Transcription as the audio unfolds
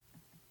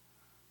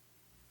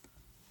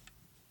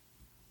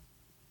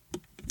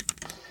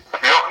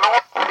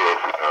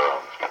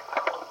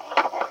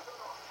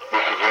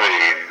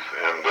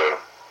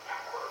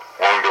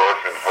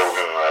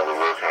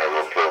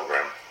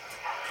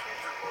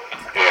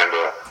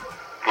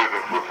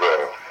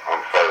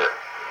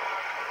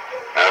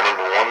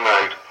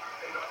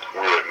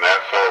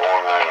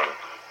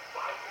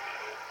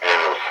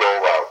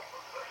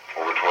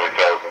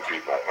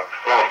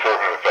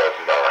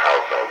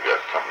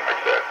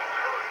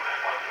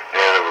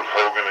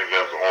Hogan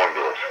against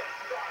Orndorff.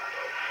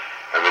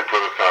 And they put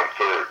us on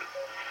third.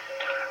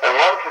 And a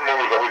lot of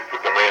promoters always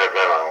put the main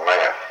event on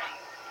last.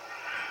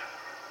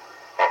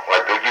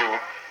 Like they do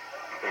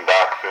in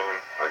boxing,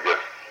 I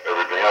guess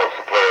everything else.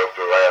 The playoffs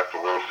are last,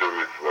 the World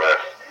Series is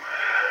last.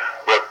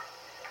 But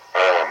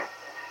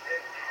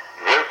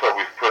Vince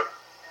always put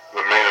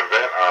the main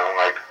event on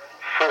like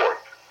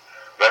fourth.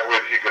 That way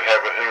he could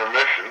have an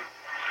intermission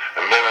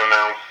and then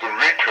announce the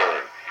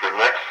return for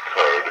next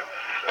card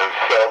and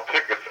sell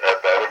tickets at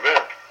that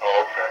event.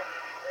 Oh, okay.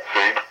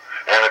 See?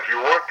 And if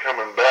you weren't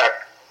coming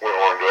back with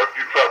Orndorff,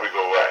 you'd probably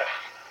go last.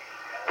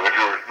 But if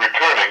you were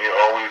returning, you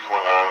always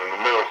went on in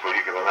the middle so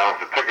he could announce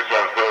the tickets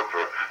are on sale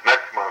for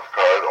next month's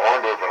card,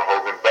 Orndorff and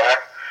Hogan back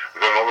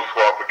with a no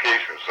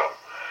disqualification or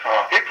something.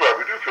 He'd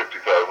probably do $50,000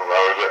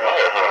 that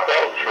night,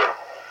 $100,000. Sure.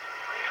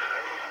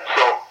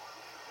 So,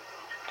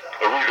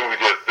 the reason we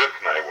did it this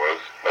night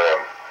was,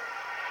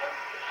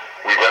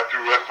 we got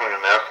through wrestling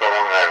in Nassau,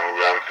 Long Island.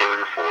 We were on third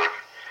or fourth,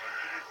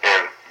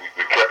 and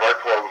we kept our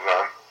clothes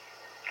on,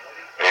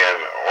 and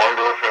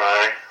Orndorff and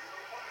I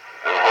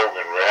and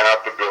Hogan ran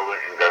out the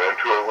building and got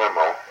into a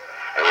limo,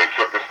 and they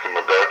took us to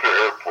MacArthur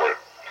Airport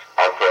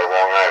outside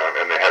Long Island,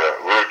 and they had a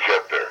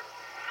Learjet there.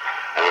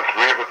 And the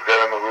three of us got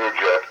on the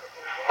Learjet,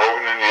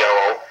 Hogan in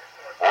yellow,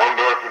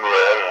 Orndorff in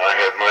red, and I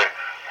had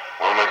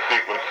one of my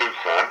sequin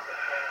suits on.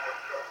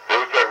 It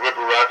was like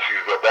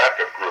Liberace's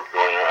backup group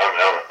going on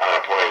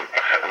a plane.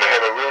 And they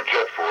had a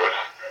Learjet for us.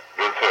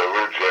 Vince had a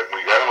Learjet, and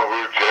we got on a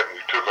Learjet and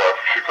we took off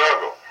for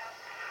Chicago.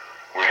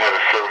 We had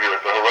a show here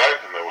at the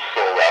Horizon that was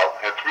sold out,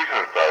 had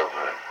 300,000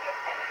 in.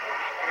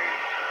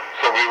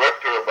 So we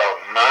left there about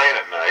 9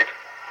 at night,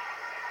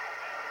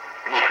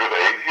 which was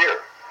 8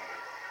 here.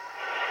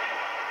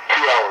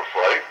 2-hour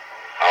flight,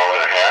 hour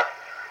and a half.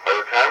 By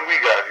the time we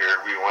got here,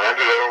 we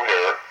landed at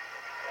O'Hare.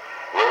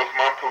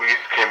 Rosemont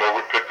police came over,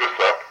 picked us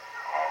up,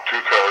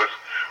 2 cars.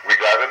 We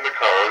got in the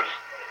cars.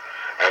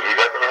 As we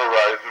got to the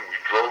Horizon, we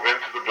drove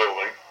into the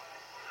building.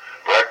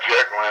 Black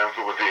Jack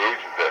Lanza was the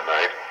agent that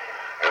night.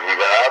 As we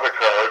got out of the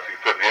cars, he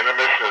said, the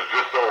intermission is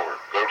just over.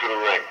 Go to the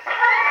ring.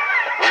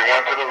 We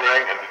went to the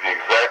ring and did the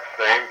exact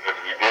same as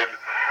we did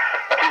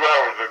 2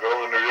 hours ago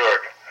in New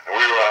York. And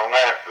we were on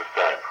last this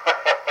time.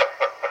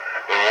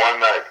 In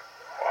one night.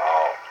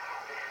 Wow.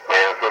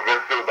 And so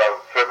Vince did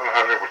about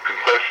 700 with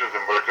concessions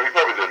and merch. He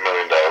probably did $1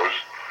 million.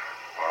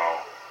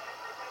 Wow.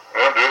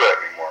 They don't do that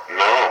anymore.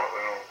 No.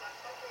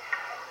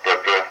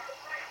 But those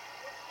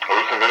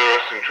were some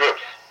interesting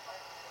trips.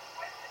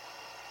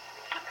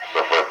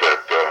 Stuff like that.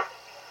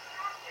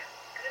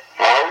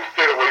 I always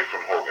stayed away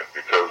from Hogan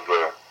because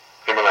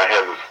him and I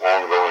had this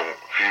long-going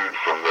feud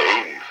from the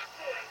 80s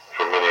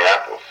from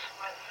Minneapolis.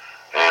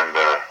 And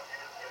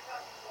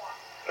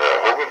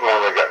Hogan's the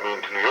one that got me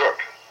into New York.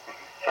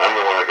 I'm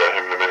the one that got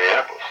him to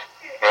Minneapolis.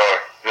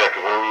 Yeah,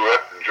 because when we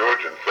left in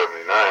Georgia in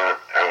 79,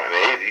 in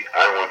 80,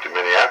 I went to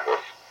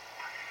Minneapolis.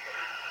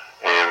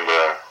 And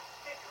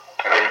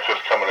he was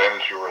just coming in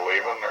as you were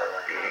leaving, or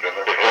he had been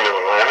there? In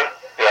Atlanta?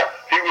 Yeah.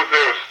 He was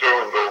there as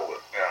Sterling Golden.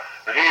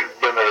 Yeah. And he'd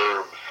been there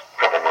a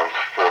couple months,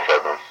 4 or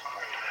 5 months.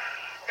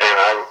 And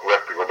I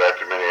left to go back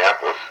to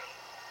Minneapolis.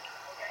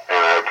 And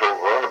I told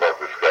Ron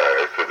about this guy.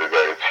 I said, the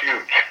guy is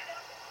huge.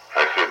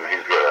 I said, and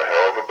he's got a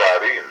hell of a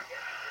body, and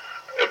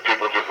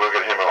people just look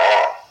at him in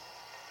awe.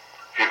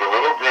 He's a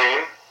little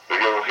green, but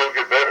he'll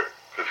get better.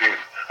 Because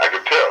I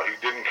could tell, he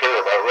didn't care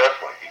about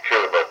wrestling. He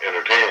cared about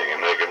entertaining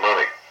and making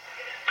money.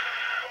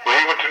 Well,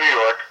 he went to New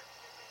York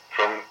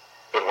from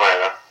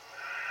Atlanta,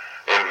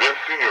 and Vince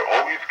Sr.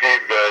 always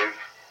gave guys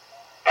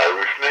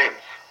Irish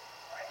names.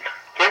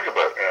 Think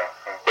about it. Yeah.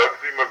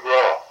 Bugsy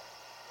McGraw.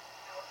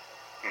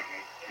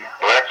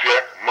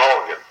 Blackjack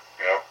Mulligan.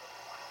 Yeah.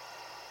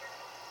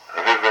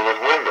 And his name was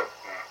Wyndham.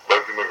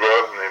 Bugsy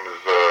McGraw's name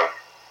is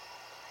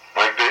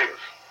Mike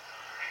Davis.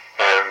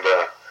 And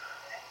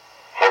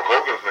Hulk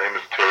Hogan's name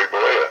is Terry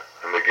Bollea.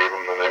 And they gave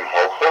him the name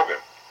Hulk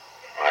Hogan.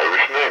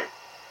 Irish name.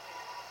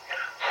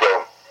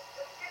 So,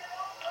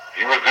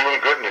 he was doing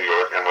good in New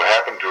York, and what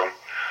happened to him,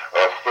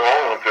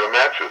 Stallone went to the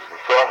matches and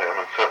saw him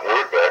and sent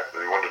word back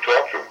that he wanted to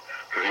talk to him,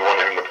 because he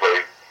wanted him to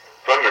play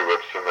Thunder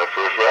Lips in that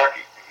first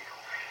Rocky.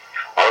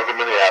 I was in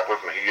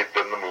Minneapolis, and he had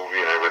done the movie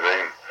and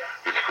everything.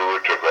 His career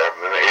took off.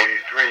 And then in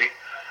 83,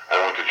 I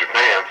went to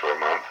Japan for a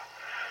month.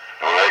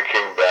 And when I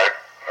came back,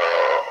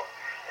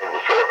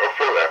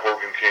 before that,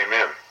 Hogan came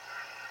in.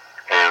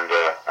 And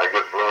I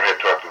guess Vern had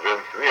talked to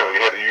Vince. And,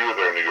 you had a year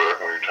there in New York.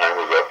 When your time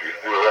was up, you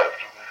still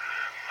left.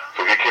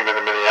 So he came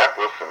into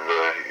Minneapolis, and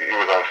he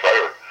was on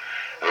fire.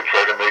 And they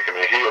tried to make him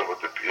a heel, but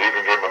they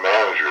even gave him a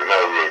manager,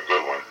 not a really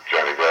good one,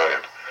 Johnny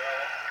Valiant.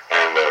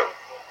 And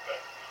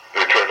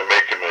they tried to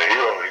make him a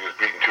heel, and he was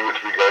beating 2 or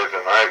 3 guys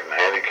a night in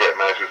handicap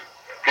matches.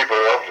 People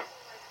loved him.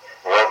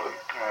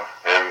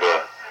 Yeah. And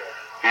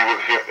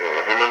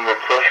him and the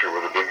Crusher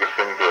were the biggest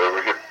things that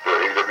ever hit the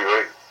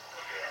AWA.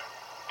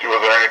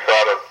 Was there any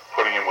thought of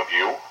putting him with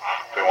you?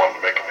 If they wanted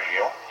to make him a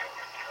heel?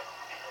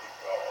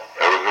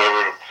 That was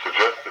never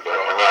suggested, and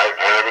I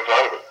never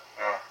thought of it.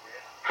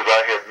 Because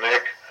I had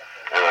Nick,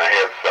 and I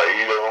had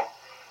Saito,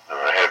 and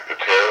I had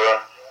Patera,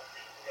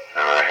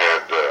 and I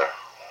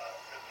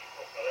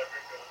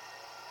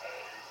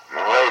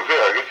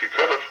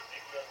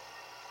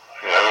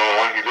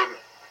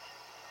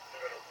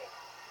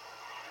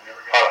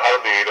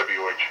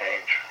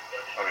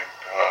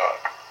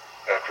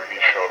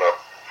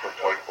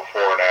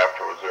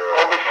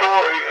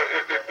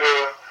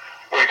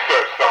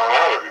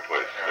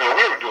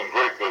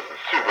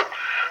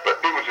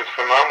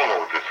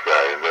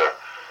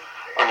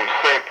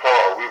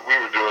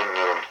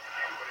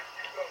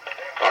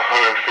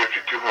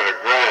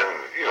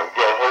 $200,000,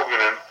 brought Hogan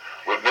in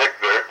with Nick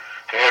there.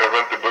 They had to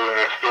rent the building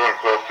next door and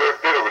close there.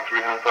 They had over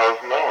 $300,000.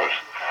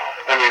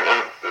 I mean,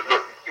 and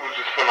it was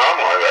just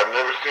phenomenal. I've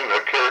never seen a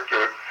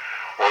character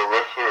or a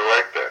wrestler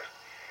like that.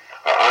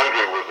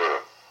 Andre was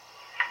a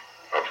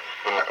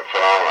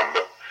phenomenon,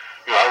 but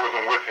I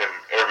wasn't with him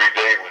every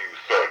day when he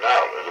was starting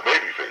out as a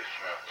babyface,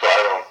 so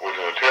I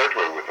wasn't in a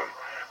territory with him.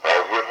 I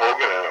was with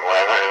Hogan in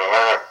Atlanta. In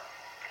Atlanta,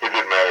 it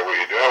didn't matter what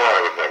you did.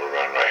 Atlanta was never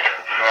run right,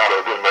 so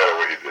it didn't matter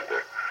what you did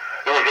there.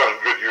 It was run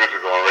good years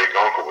ago, and Ray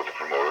Gunkel was the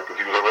promoter because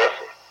he was a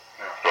wrestler.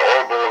 So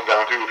all it boils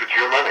down to if it's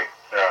your money.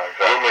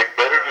 You'll make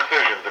better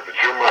decisions if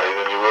it's your money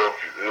than you will if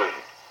it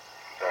isn't.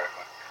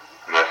 Exactly.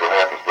 And that's what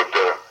happens. But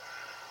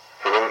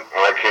so then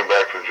when I came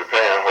back from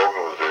Japan,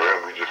 Hogan was there,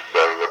 and we just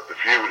started up the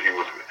feud. He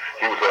was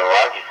an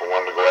illogical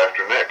one to go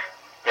after Nick.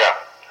 Yeah.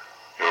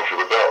 For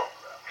the belt.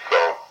 So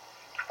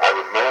I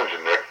was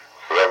managing Nick,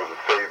 so that was a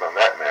save on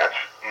that match.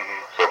 Mm-hmm.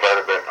 So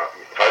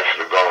if I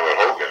should have gone with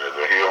Hogan as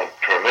a heel,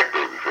 turn Nick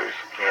babyface.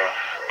 Yeah.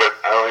 But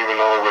I don't even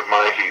know with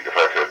my heat if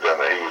I could have done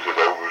that. He was just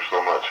over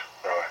so much.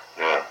 Really?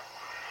 Yeah.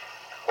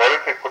 Why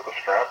did they put the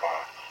strap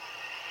on?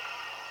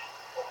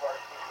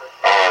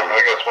 I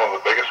think that's one of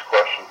the biggest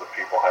questions that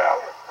people have.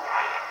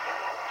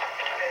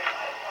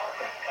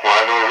 Well,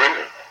 I know the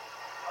reason.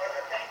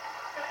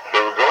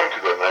 They were going to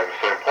that night in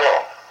St. Paul.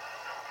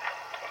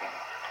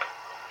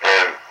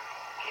 And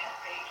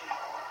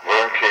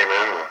Vern came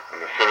in, and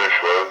the finish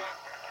was,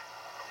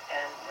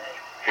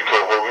 he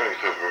told Hogan, he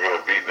says, we're going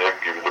to beat Nick,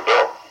 give you the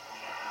belt.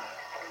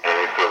 And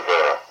he says,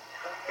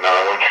 now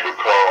I want you to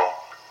call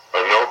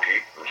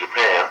Inoki in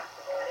Japan,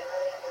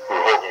 who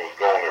Hogan was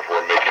going there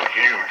for, making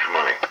huge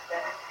money.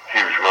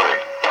 Huge money.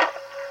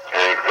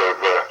 And he says,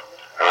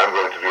 and I'm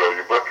going to do all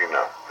your booking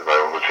now, because I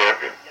own the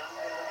champion.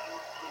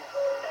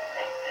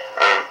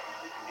 And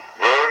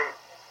Vern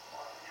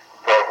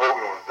thought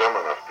Hogan was dumb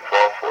enough to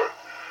fall for it.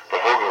 But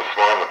Hogan was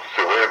smart enough to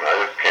say, wait a minute, I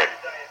just can't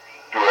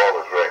do all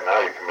this right now.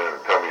 You come in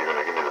and tell me you're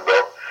going to give me the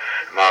belt.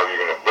 Now you're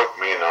going to book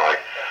me, and now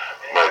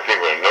my thing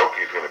with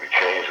Inoki is going to be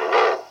changed or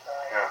whoa.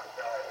 Yeah.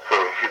 So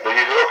he said,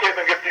 okay,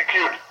 then get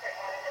DQ'd.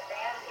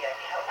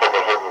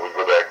 Hoping Hogan would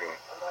go back and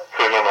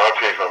say, no, I'll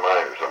change my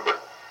mind or something.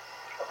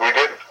 But we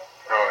didn't.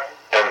 Right.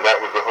 And that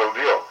was the whole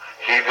deal.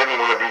 He didn't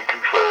want to be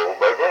controlled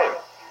by Vern.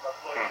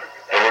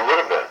 And he would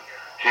have been.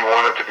 He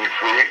wanted to be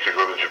free to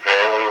go to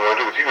Japan when he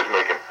wanted to, because he was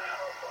making,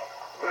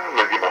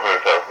 maybe $100,000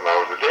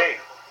 a day.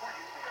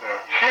 Yeah.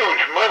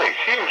 Huge money,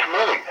 huge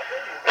money.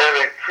 And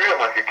they treat him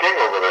like a king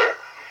over there.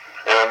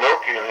 And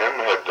Inoki and him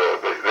had,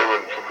 they were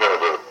in some kind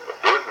of a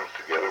business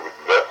together with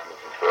investments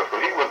and stuff. So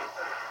he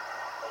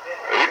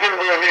didn't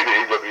really need the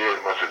AWA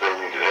as much as they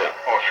needed him.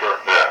 Oh, sure.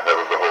 Yeah, that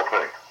was the whole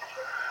thing.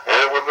 And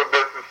it was a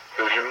business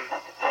decision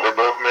they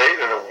both made,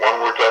 and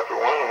one worked out for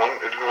one, and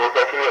it didn't work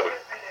out for the other.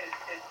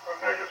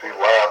 Yeah, because he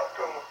left.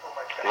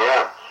 And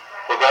Yeah.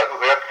 was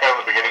that kind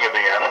of the beginning of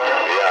the end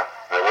there? Yeah,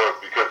 that was,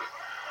 because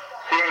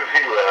as soon as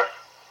he left,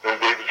 then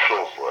David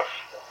Schultz left.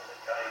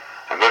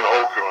 And then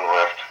Okerman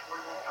left,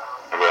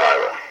 and then I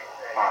left.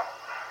 Huh.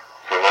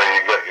 So now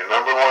you got your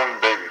number one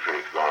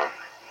babyface gone.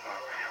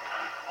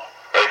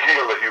 A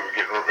heel that you were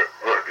getting,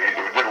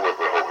 you did work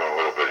with Hogan a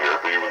little bit here,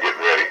 but you were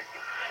getting ready.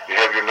 You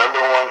have your number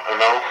one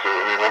announcer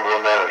and your number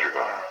one manager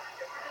gone.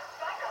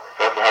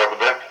 That's a hell of a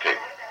dent to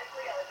take.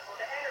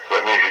 So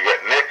that means you got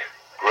Nick,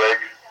 Greg,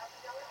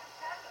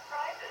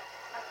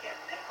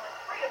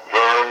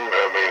 Vern,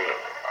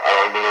 I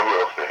don't even know who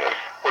else they had.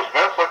 Was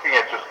Vince looking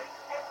at just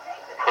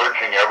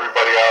purging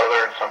everybody out of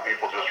there, and some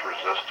people just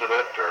resisted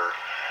it, or?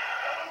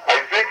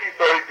 I think he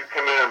thought he could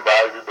come in and buy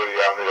everybody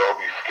out and they'd all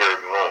be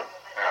scared and run.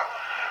 Yeah.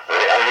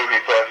 I knew he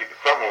thought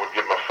someone would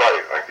give him a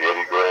fight, like the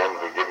Eddie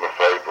Grahams would give him a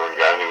fight,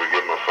 Brangani would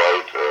give him a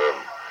fight.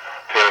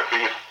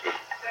 Tennessee is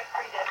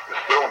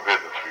still in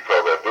business, if you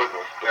call that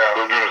business. Yeah.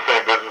 They're doing the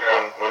same business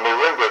when they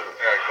were in business.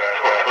 Yeah,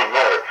 exactly. So it doesn't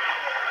matter.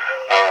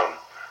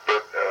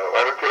 But a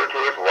lot of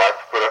territories,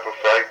 Watts put up a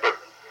fight, but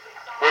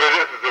what it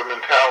is their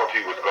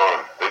mentality was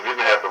gone. They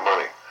didn't have the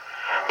money.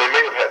 They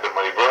may have had the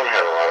money. Vern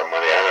had a lot of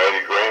money. I know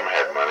Eddie Graham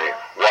had money.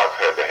 Watts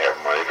had to have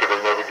money because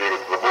they never gave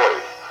it to the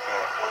boys.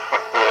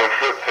 And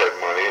Fritz had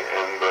money,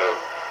 and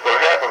what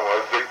happened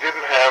was they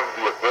didn't have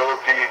the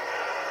ability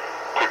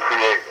to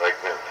create like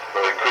Vince,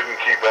 so they couldn't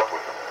keep up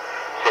with him.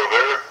 So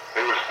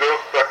they were still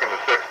stuck in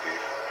the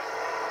 60s,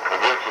 and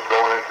Vince was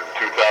going into the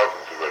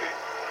 2000s already.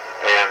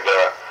 And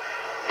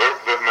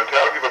the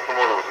mentality of a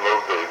promoter was in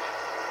those days,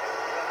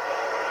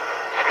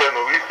 spend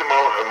the least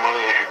amount of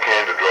money as you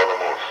can to draw the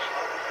most.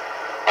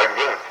 Like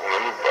Vince, when the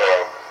new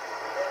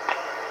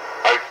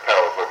Ice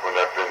Palace opened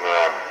up in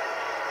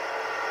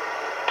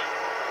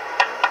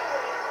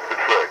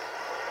Detroit.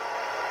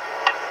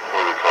 What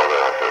do they call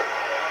that out there?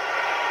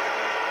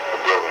 The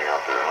building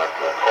out there, not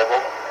the Cobo?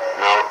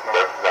 No,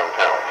 that's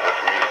downtown. That's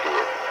where we used to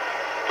work.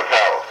 The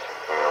Palace.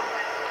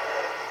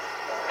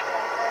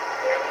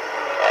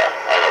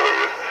 I know where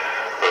it is.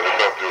 But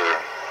it's up there,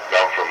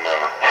 down from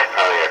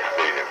Pontiac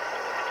Stadium.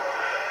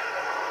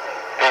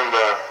 And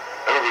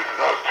everybody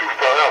says, it's too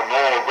far out. No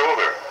one will go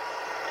there.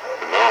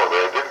 But no,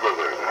 they did go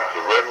there.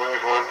 The Red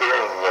Wings went there,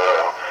 and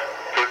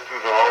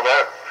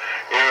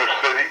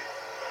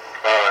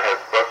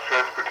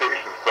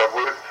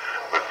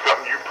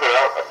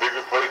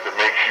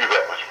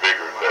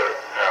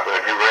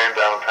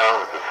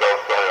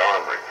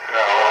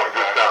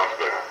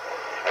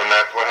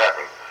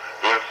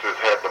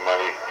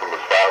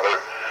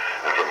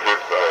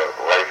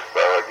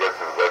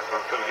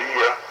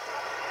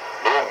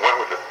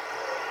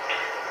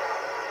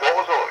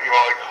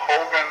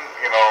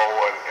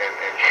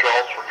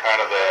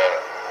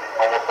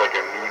like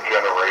a new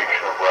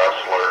generation of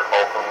wrestler.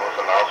 Hulk Hogan was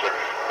announcer.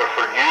 But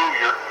for you,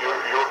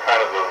 you're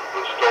kind of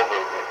still the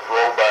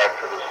throwback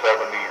to the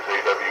 70s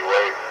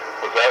AWA.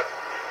 Was that,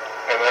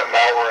 and then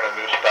now we're in a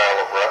new style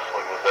of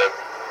wrestling. Was that,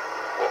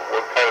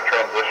 what kind of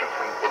transition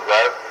was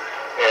that?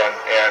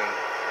 And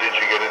did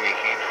you get any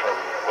heat from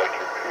like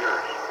your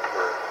peers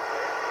for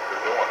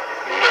doing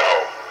it?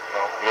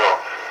 No.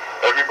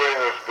 Everybody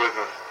in this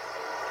business,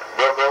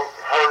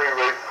 Harvey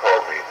Race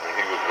called me, and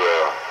he was a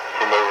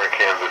promoter in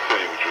Kansas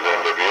City, which was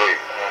NWA.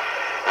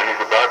 Yeah. And he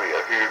said, Bobby, I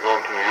hear you're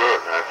going to New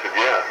York. And I said,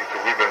 yeah. He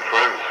said, we've been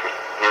friends for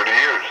 30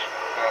 years.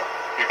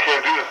 Yeah. You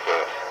can't do this to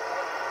us.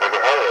 I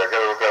said, Harvey, I got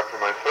to look out for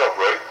myself,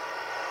 right?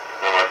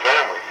 And my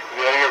family. He said,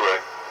 yeah, you're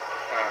right.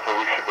 Yeah. So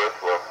we should best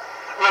luck.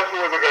 And that's the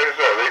way the guys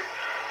are.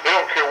 They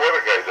don't care what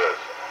a guy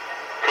does.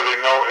 Because they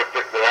know if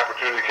the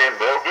opportunity came,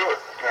 they'll do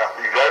it. Yeah.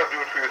 You got to do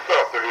it for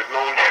yourself. There is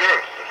no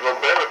insurance. There's no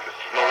benefits.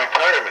 There's no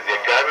retirement. You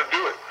got to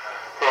do it.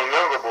 So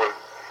none of the boys.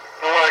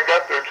 And when I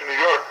got there to New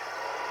York,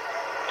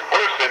 I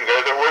was the same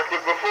guys I worked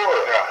with before.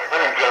 Yeah, I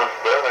knew John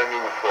Spett. I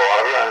knew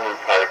Slaughter. I knew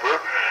Piper.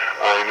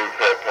 I knew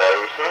Pat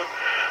Patterson.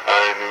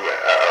 I knew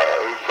it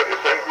was the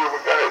same group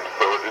of guys.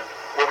 So it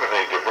wasn't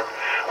any different.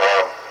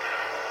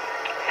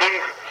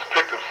 Things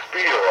picked up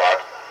speed a lot.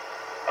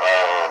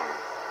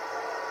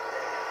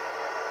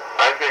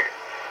 I think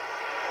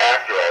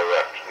after I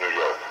left New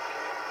York,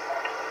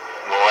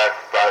 in the last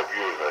 5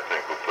 years, I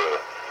think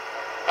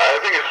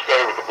it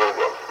started with the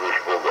Bulldogs, the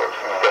British Bulldogs,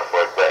 and stuff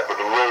like that. But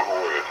the Road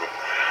Warriors, with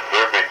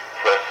their big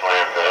press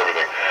slams and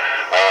everything,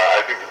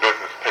 I think the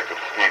business picked up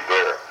speed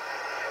there.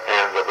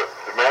 And but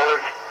the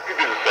managers, you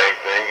do the same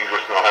thing. You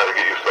just know how to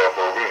get yourself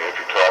over. And if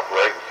you talk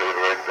right and say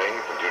the right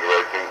things and do the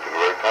right things at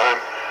the right time,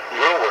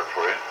 you're going to work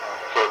for you.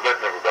 So that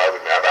never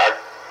bothered me. I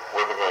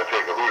wasn't going to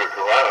take a Huda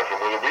Carolina from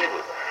Little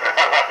Beaver.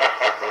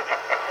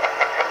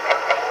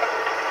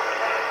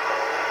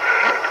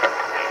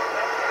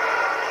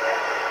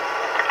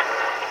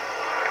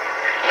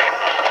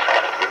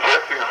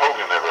 Jesse and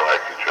Hogan never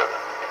liked each other.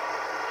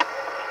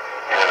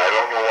 And I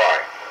don't know why.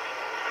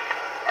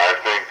 I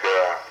think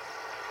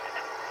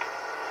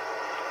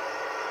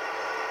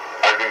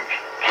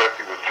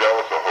Jesse was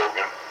jealous of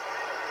Hogan.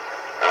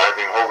 And I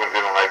think Hogan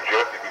didn't like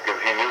Jesse because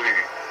he knew he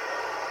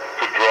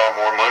could draw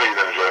more money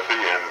than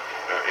Jesse, and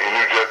he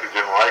knew Jesse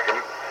didn't like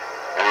him.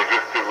 And he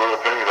just did little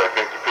things, I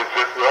think, to piss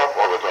Jesse off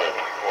all the time.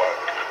 What?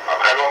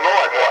 I don't know.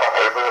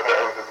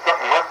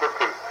 Something must have,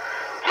 because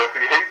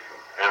Jesse hates him,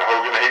 and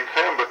Hogan hates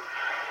him, but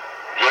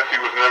Jesse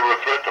was never a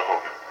threat to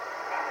Hogan.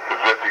 Because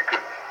Jesse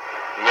could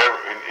never,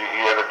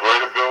 he had a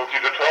great ability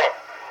to talk.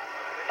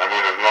 I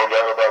mean, there's no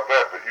doubt about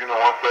that. But,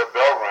 once that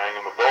bell rang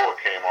and the boa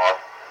came off,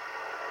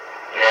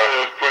 it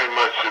was pretty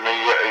much,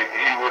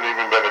 he wouldn't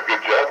even been a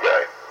good job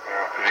guy.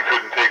 Because he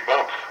couldn't take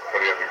bumps. But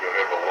he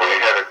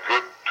had a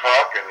good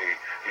talk, and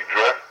he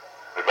dressed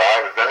as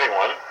odd as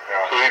anyone.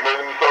 Yeah. So he made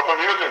himself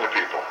amusing to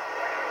people.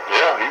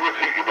 Yeah, but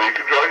he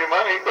could draw you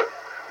money, but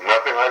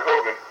nothing like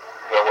Hogan.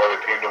 Is that why they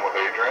teamed him with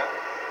Adrian?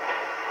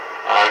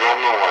 I don't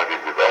know why they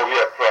did that. Oh,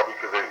 yeah, probably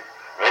because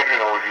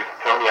Adrian always used to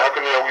tell me, how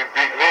can they always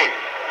beat me?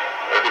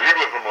 I said, if you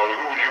were a promoter,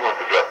 who would you want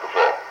to dress the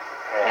fall?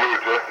 Yeah. You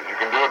were Jesse. You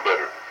can do it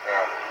better.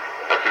 Yeah.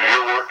 I said,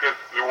 your work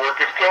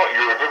is killing you.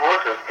 You're a good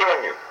worker. It's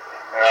killing you.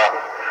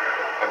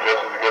 Yeah. And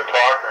Jesse's a good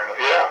talker. And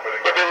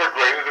but they were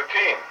great as a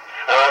team.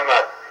 And I'm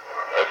not,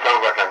 it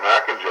sounds like I'm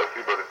knocking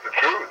Jesse, but it's the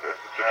truth.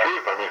 It's the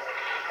truth. I mean,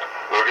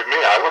 look at me.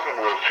 I wasn't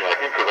world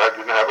champion because I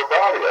didn't have a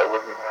body. I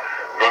wasn't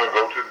going to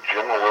go to the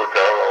gym and work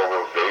out all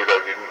those days.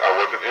 I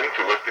wasn't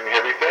into lifting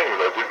heavy things.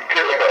 I didn't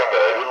care about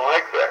that. I didn't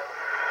like that.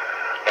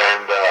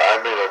 And I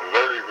made a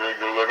very, very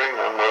good living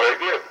on what I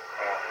did.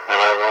 And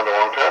I learned a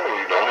long time ago,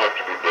 you don't have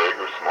to be big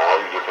or small.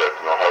 You just have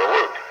to know how to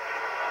work.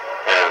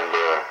 And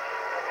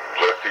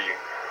Jesse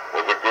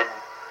was a good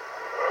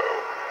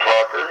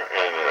talker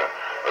and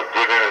a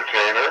good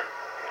entertainer.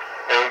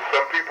 And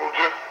some people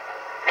just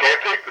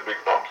can't take the big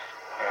bumps.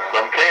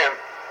 Some can.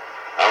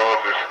 I don't know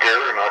if they're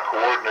scared or not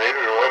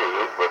coordinated or what it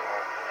is, but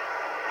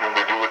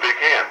they do what they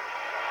can.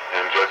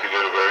 And Jesse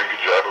did a very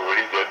good job of what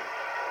he did.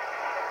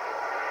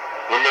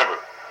 Remember,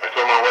 I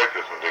told my wife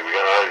this one day, we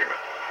got an argument.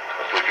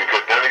 I said, if you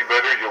could done any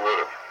better, you would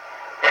have.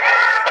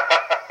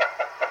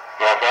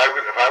 Now,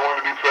 if I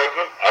wanted to be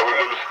president, I would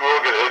go to school,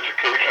 get an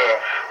education,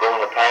 go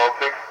into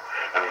politics,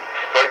 and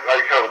fight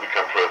like hell to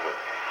become president.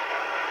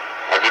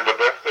 I did the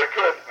best I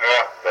could.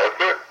 Yeah. That's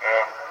it.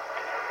 Yeah.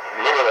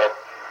 Remember that.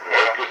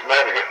 That's just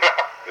magic.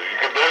 If you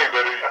could do any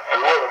better, you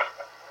would have.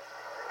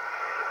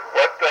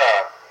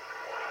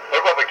 What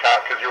about the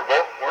because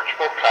weren't you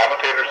both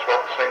commentators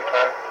about the same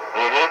time?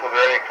 Mm-hmm. Was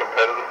there any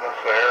competitiveness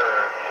there?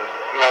 Or just...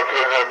 No, because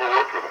I never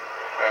worked with him.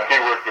 Yeah. He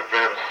worked with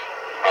Vince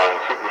on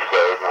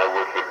Superstars, and I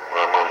worked with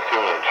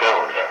Monsoon on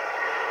Challenge.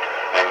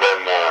 Yeah. And then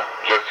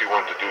Jesse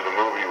went to do the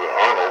movie with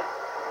Arnold,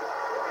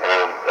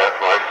 and that's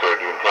when I started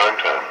doing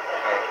primetime.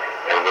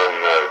 Yeah. And then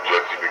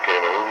Jesse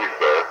became a movie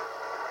star,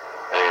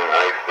 and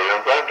I stayed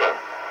on primetime.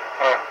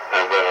 Huh.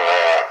 And then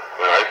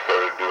I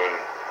started doing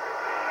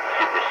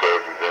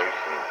Superstars with Vince,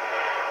 and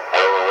I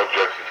don't know what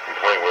Jesse's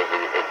complaint was.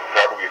 It was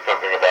probably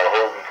something about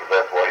Hogan, because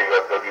that's why he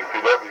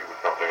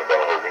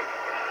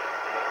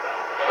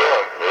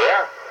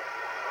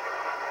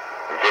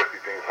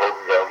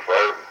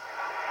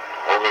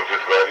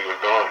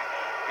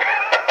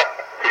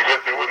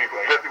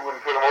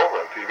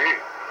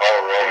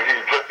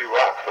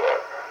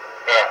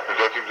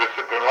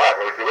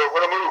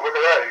what a move, look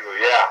at that. He goes,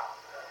 yeah.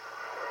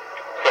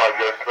 So I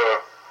guess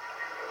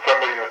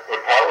somebody in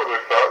power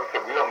there thought and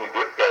said, we don't need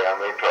this guy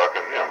on there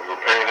talking. You know, we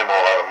were paying him a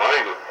lot of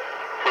money to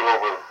put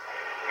over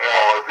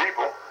all our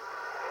people.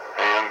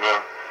 And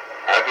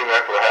I think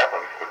that's what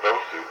happened with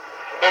those two.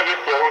 They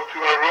just throw us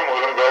two in a room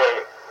with them, go at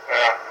it.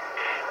 Yeah.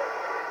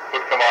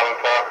 Would come out on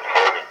top.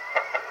 Hogan.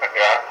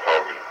 Yeah.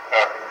 Hogan.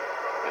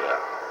 Yeah.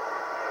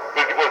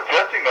 Was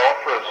Jesse known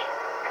for his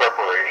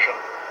preparation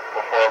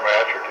before a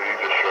match, or did he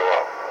just show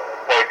up?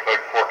 Like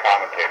for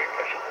commentating,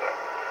 I should say.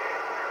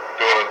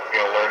 Doing,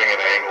 learning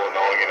an angle and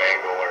knowing an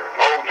angle, or...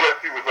 Oh,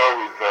 Jesse was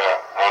always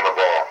on the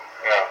ball.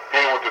 Yeah. He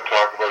knew what to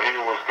talk about. He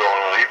knew what was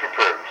going on. He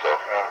prepared himself.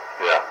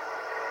 Yeah.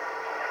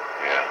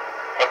 Yeah.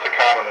 That's a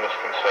common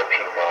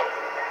misconception about him.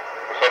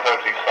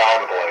 Sometimes he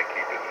sounded like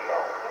he didn't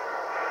know.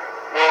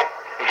 Well,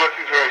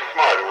 Jesse's very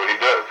smart at what he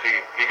does.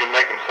 He can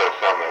make himself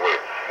sound that way.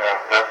 Yeah.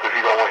 That's if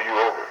he don't want you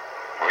over.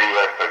 Or he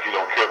acts like he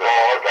don't care about you.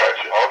 Oh, I got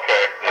you.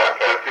 Okay. Yeah,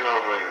 okay. Jesse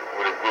knows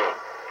what he's doing.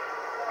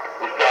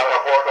 Which not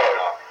important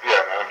enough.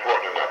 Yeah, not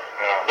important enough.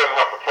 Yeah. Doesn't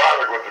have to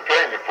product what they're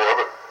paying you for,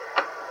 but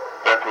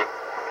that's what...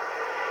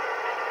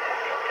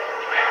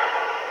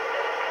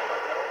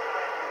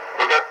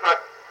 But that's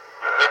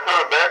not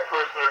a bad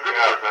person or a good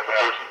person. That's a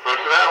person's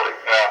personality.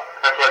 Yeah.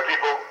 That's why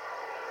people,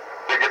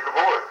 they get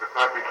divorced. It's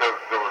not because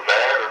they were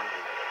bad, or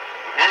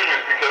usually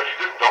it's because you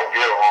just don't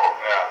get along.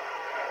 Yeah.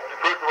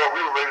 First of all,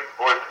 we were raised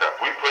Boy Scouts.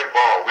 We played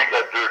ball. We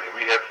got dirty.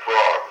 We had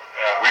frogs.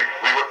 Yeah.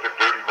 We looked at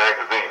dirty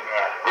magazines.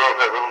 Yeah. Girls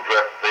had little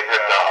dresses. They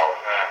had dolls.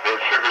 Yeah. They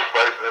had sugar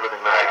spice and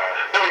everything nice.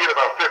 Yeah. Then we get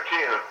about 15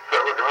 and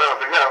start looking around and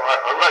think, yeah,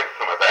 I like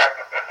some of that.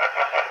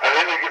 And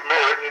then you get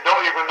married and you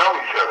don't even know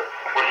each other.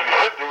 What you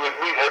should do is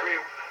meet every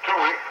 2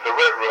 weeks at the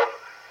Red Roof.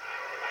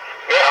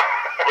 Yeah.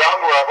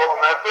 Ground level,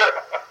 and that's it.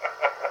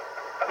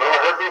 Then I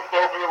heard this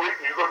flow for the week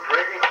and you go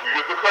drinking, you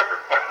use the clicker.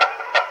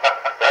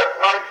 That's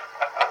nice.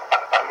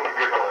 I'm going to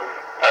get away.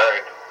 All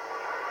right.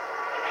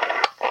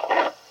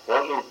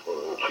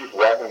 Chief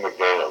Wagner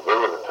McDaniel, there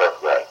was a tough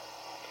guy.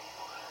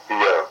 He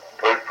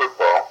played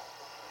football.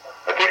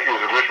 I think he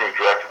was originally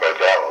drafted by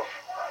Dallas,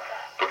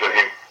 but then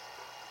he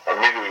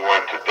immediately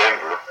went to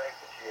Denver,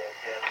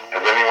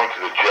 and then he went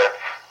to the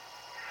Jets,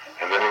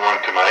 and then he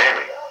went to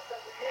Miami.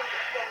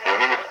 And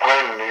when he was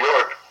playing in New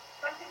York,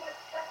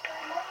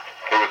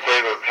 they would say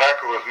the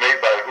tackle was made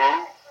by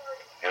who,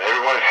 and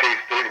everyone in Shea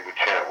Stadium would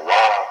chant,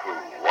 Wahoo,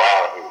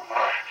 Wahoo.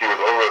 He was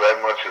over that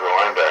much as a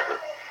linebacker.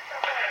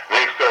 Then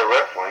he started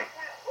wrestling,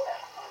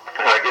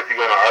 and I guess he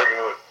got in an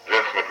argument with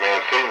Vince McMahon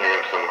Sr.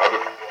 and some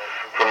other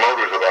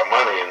promoters about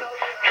money, and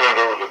turned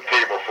over the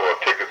table full of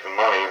tickets and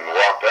money and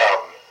walked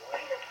out,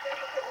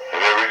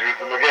 and never used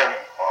them again.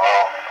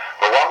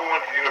 But while we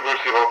went to the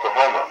University of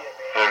Oklahoma,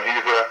 and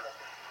he's a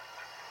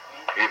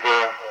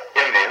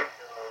Indian,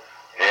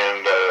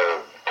 and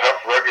tough,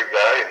 rugged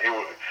guy, and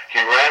he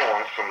ran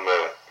once from the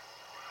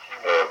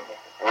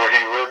where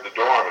he lived, the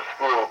dorm at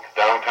school,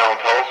 downtown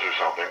Tulsa or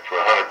something, for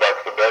 $100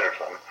 a bed or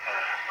something.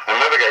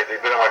 Another guy, they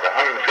bid him like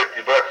 $150,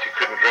 he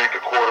couldn't drink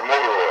a quart of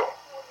motor oil.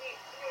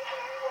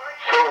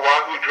 So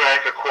Wahoo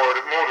drank a quart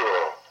of motor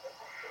oil.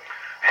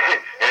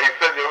 And he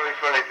said the only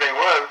funny thing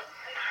was,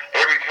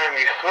 every time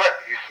he sweat,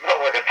 he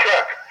smelled like a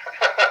truck.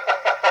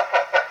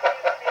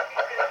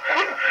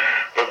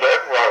 But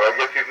that's why, I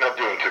guess he's not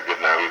doing too good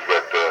now. He's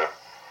got,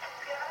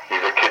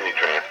 he's a kidney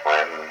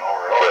transplant and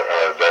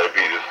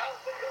diabetes.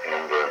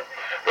 And, but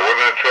what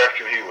an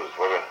attraction he was.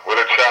 What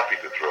a chop he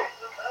could throw.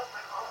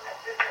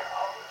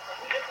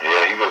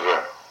 Yeah, he was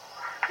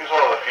He's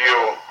one of the few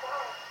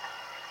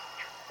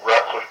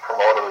wrestlers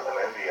promoted as an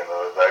Indian that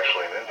was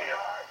actually an Indian.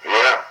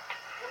 Yeah.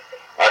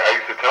 I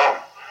used to tell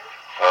him,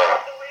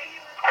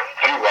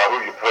 gee,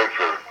 Wahoo, you played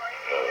for,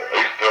 I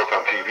used to tell it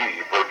on TV,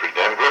 you played for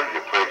Denver,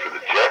 you played for the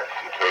Jets,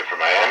 you played for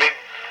Miami.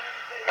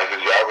 I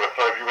said, yeah, I would have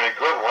thought if you were any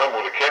good, one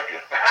would have kept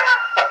you.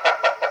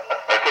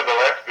 I said the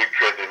last big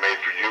trade they made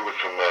for you was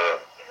from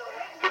the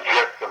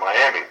Jets to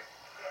Miami.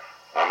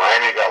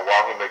 Miami got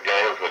Wahoo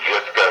McDaniels, the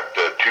Jets got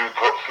two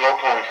snow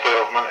cone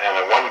salesmen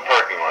and one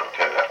parking lot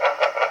attendant.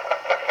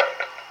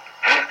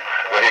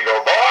 When he go,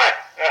 boy,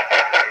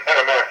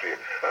 come after you.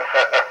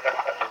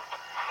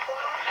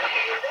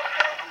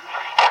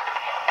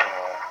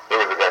 There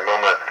was a guy, no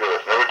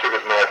mascaras, never took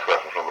his mask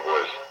off in front of the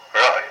boys.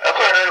 Really? That's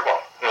what I heard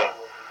about. Yeah.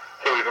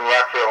 So he's in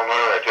Rockville,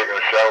 Illinois, taking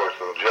a shower,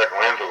 so Jack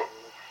Lanza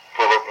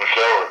pulls up in the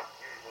shower,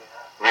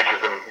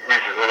 reaches in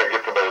and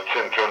gets him by the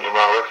chin, turns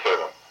around, looks at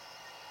him.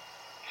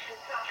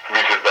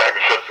 Reaches back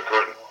and shuts the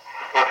curtain.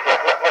 Much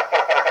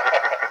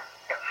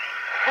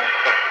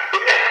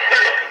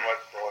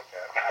to look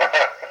at.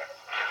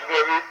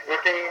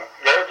 Looking,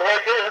 there's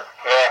right here.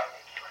 Yeah.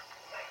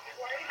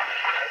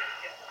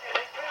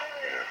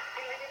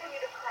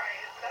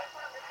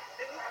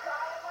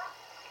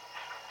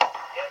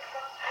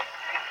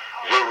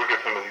 Did you ever look at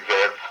some of these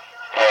ads?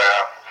 Oh,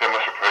 yeah. See how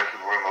much the prices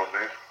were in those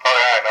days? Oh,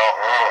 yeah, I know.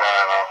 Oh. Yeah,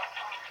 I know.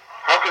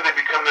 How could they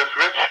become this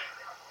rich?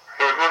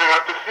 There was nothing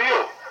left to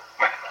steal.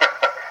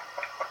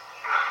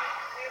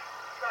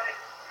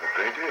 But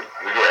they did.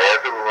 These were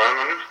ads that were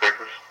running in the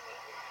newspapers.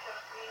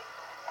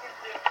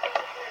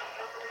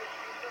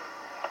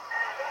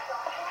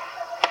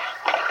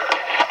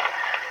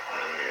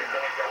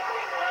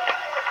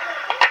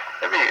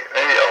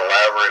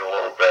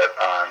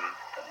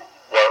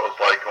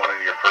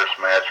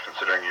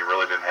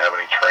 have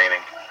any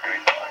training,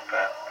 anything like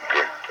that.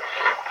 Okay.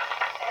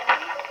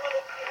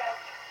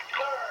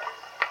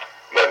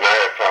 That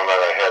night I found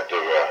out I had to,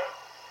 well,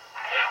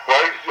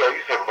 I used to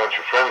have a bunch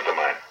of friends of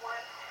mine.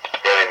 A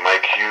guy named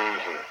Mike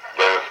Hughes and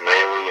Dennis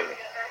Maley and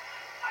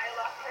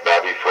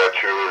Bobby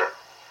Fletcher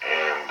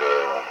and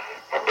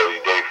my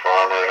buddy Dave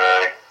Farmer and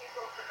I.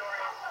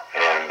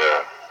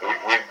 And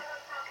we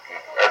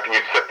after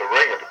we'd set the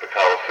ring up at the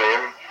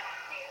Coliseum,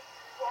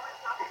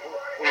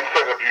 we'd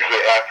set up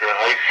usually after an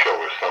ice show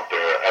or something,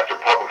 or after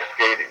public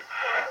skating.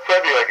 So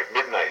that'd be like at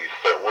midnight you'd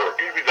start work.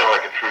 You'd be done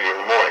like at 3 in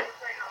the morning.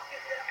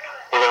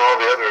 Well, then all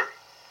the other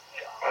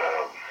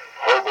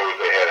hobos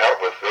they had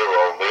help us, they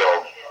all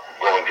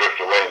go and drift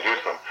away and do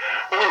something.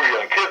 Well, we were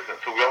young kids then,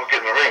 so we all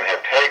get in the ring and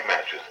have tag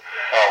matches.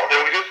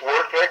 And we just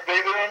worked like they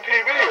did on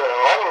TV.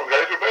 All of them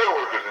guys are better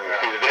workers than you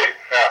see today.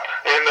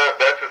 And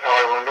that's just how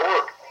I learned to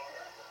work.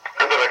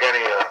 And then I got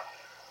a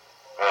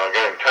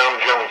guy named Tom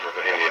Jones was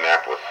in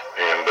Indianapolis,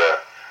 and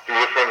he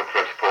was a friend of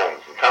Prince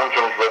Poland's. And Tom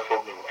Jones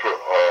wrestled for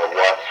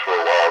Watts for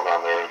a while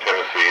down there in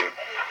Tennessee, and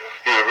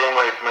he was a real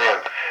nice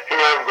man. Him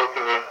and I would go to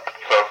the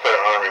Southside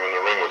Armory when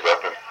the ring was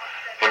up, and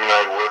him and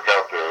I would work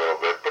out there a little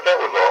bit, but that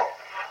was all.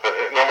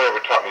 Nobody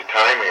ever taught me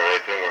timing or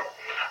anything.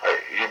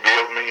 He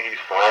bailed me, he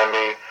slammed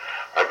me,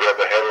 I grabbed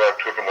the headlock,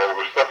 took him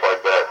over, stuff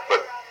like that,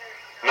 but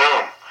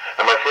no.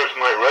 And my first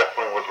night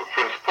wrestling was with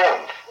Prince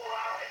Poland's.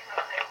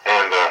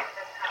 And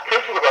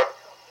Prince was about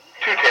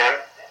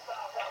 210,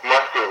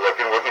 muscular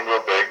looking, wasn't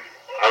real big.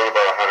 I was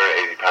about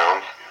 180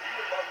 pounds.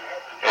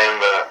 And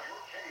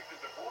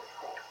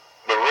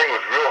the ring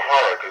was real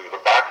hard because it was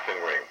a boxing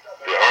ring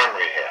the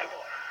Armory had.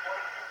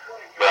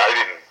 But I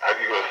didn't.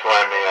 He would have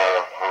slammed me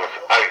on the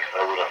ice.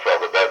 I wouldn't have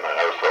felt it that night.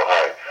 I was so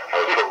high. I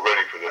was so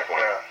ready for this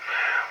one.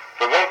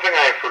 But one thing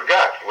I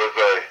forgot was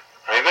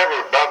I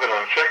never bothered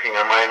on checking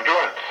on my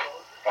endurance.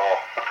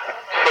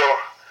 So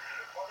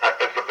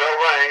as the bell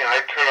rang,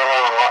 I turned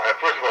around a lot. And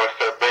first of all, I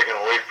started begging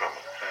away from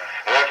it.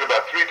 And after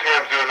about 3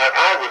 times doing that,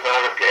 I was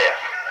out of gas.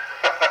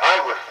 I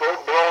was so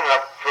blown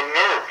up from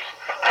nerves.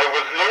 I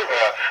was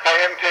nervous.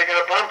 I hadn't taken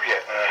a bump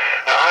yet.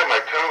 My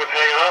tongue was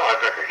hanging on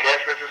like a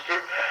cash register.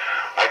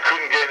 I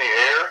couldn't get any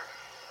air.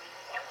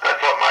 I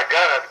thought, my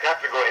God, I've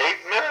got to go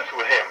 8 minutes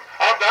with him.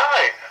 I'll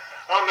die.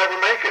 I'll never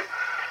make it.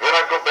 Then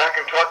I'd go back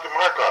and talk to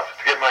Markov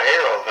to get my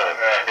air all the time.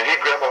 And he'd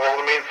grab a hold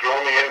of me and throw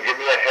me in and give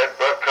me a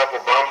headbutt,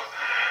 couple bumps.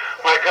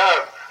 My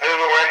God, I didn't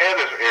know where I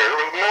had this air. There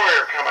was more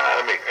air coming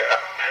out of me.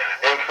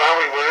 And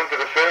finally went into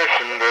the finish,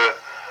 and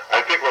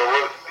I think what it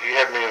was, he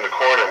had me in the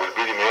corner and was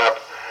beating me up,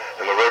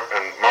 and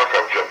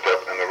Markov jumped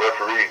up, and the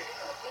referee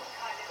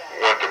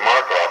went to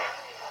Markov,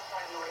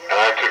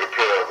 and I took a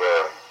pair of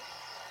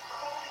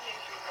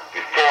the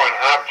foreign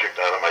object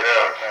out of my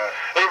tongue.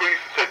 Everybody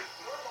used to say,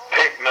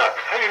 tape nuts.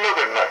 How do you know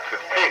they're nuts?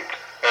 It's taped.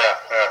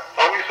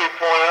 Oh, we say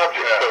foreign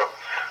object. So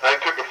I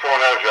took a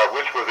foreign object out,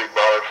 which was a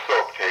bar of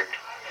soap taped.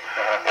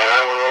 And I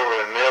went over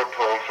and nailed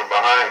pulled him from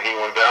behind. He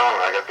went down,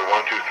 and I got the 1,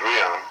 2,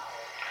 3 on him.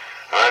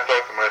 And I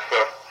thought to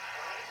myself,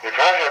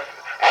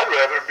 I'd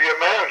rather be a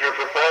manager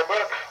for $5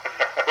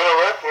 than a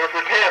wrestler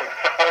for 10. I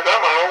said,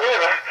 I'm gonna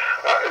win.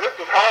 This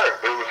was hard,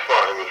 but it was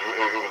fun. It was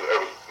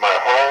my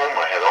home.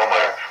 I had all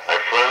my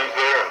friends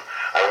there, and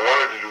I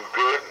wanted to do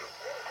good.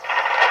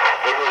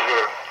 It was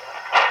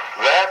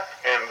that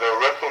and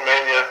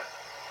WrestleMania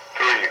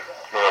 3,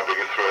 one of the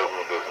biggest thrills in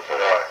the business. And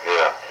I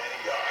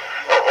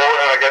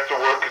got to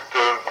work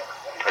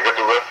I got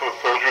to wrestle at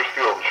Soldier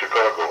Field in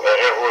Chicago,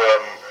 or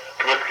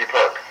Comiskey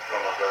Park.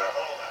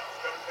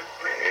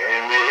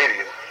 In the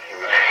 80s, it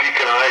was Sheik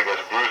and I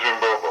against Bruiser and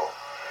Bobo.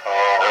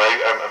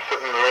 And I'm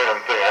sitting in the ring,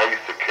 I'm thinking, I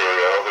used to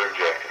carry all their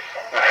jackets.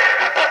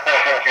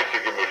 Sheik used to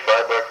give me $5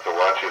 to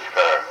watch his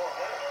car.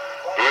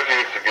 Bruiser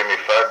used to give me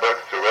 $5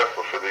 to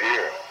wrestle for the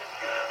year.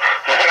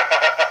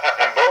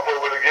 And Bobo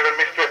would have given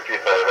me 50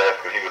 if I had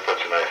asked him. He was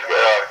such a nice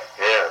guy.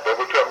 Yeah,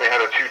 Bobo taught me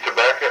how to chew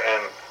tobacco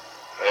and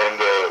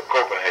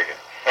Copenhagen.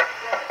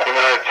 Him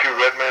and I had chew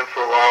Red Man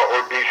for a while,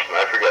 or Beechton.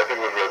 I forget, I think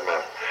it was Red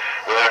Man.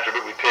 Then after a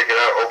bit, we'd take it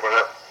out, open it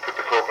up, put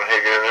the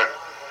Copenhagen in there.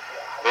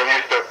 Then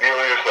you start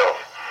dealing yourself.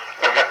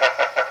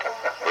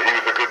 But he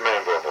was a good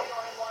man, Bobo.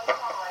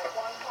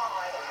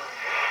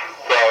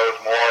 So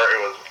it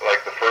was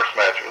like the first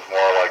match, it was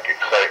more like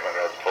excitement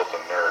as opposed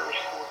to nerves.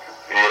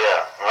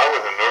 Yeah, I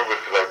wasn't nervous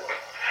because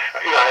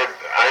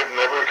I've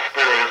never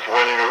experienced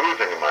winning or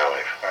losing in my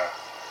life.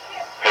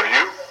 Have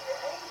you?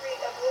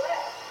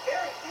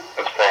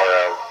 As far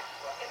as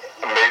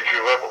a major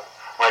level.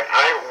 Like,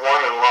 I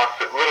won and lost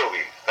at Little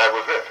League. That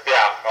was it.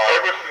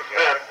 Ever since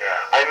then,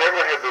 I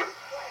never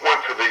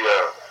went to the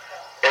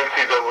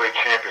NCAA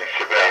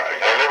championship or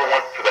anything. I never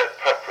went for that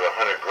putt for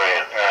 $100,000.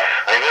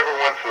 I never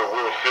went to the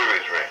World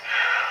Series ring.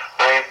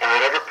 I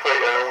never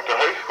played. I went to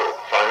high school,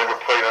 so I never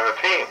played on a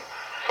team.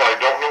 So I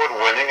don't know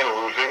what winning and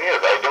losing is.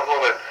 I don't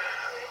know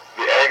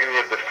the agony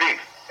of defeat.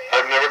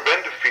 I've never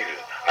been defeated.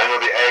 I know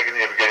the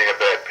agony of getting a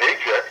bad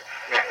paycheck,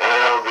 and I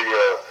know the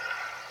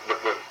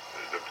good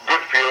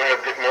feeling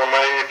of getting more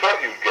money than you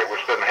thought you'd get,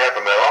 which doesn't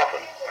happen that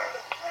often.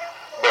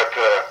 But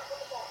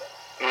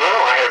no,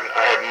 I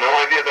have no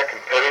idea that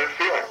competitive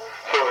feeling.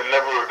 So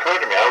never occurred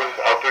to me. I was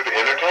out there to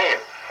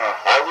entertain.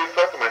 I always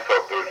thought to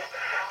myself, there's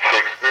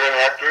Shakespearean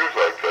actors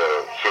like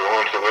Sir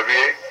Laurence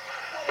Olivier,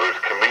 there's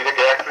comedic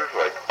actors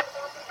like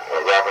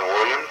Robin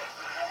Williams,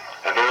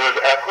 and then there's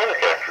athletic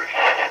actors,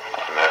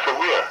 and that's what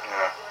we are.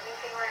 Yeah.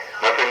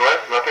 Nothing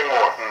less, nothing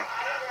more.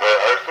 There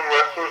are some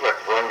wrestlers like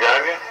Vern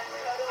Gagne,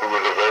 who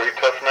was a very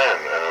tough man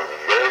and a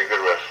very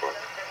good wrestler,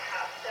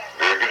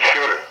 very good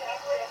shooter.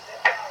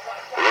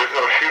 There is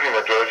no shooting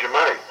that draws you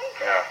money.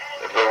 Yeah.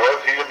 If there was,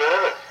 he'd have been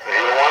in it. And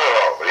he'd have won it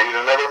all, but he'd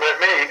have never met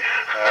me.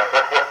 Yeah.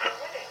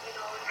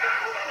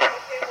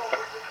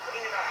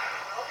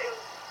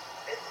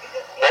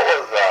 What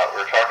was, we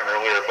were talking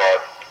earlier about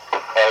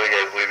all you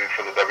guys leaving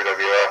for the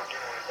WWF.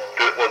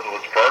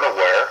 Was Vern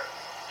aware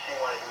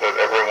that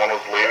everyone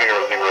was leaving, or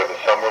was he aware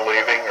that some were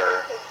leaving,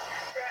 or?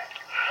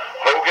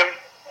 Hogan?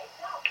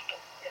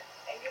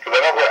 Because I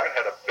know Hogan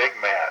had a big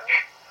match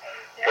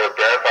for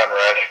Baron Von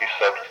Raschke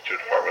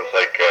substitute for him. It was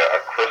like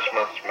a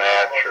Christmas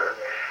match, or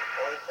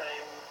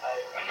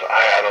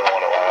I don't know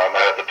what it was. I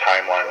might have the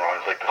timeline wrong.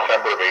 It was like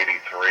December of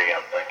 '83,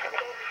 I'm thinking.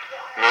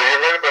 No,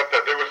 you're right about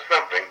that. There was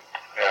something.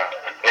 Yeah.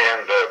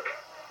 And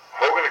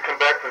Hogan had come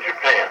back from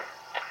Japan,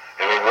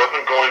 and he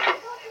wasn't going to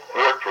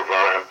work for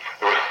Vern.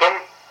 There was some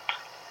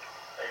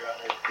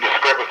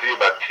discrepancy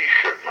about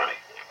T-shirt money.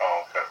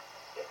 Oh, okay.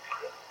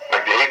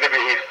 Like the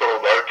AWA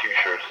sold our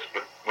T-shirts,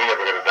 but we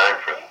never got a dime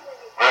for them.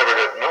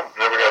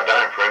 Never got a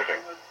dime for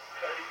anything.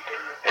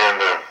 And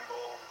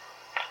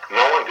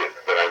no one did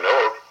that I know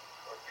of,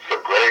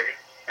 except Greg.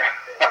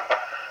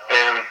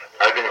 And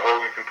I think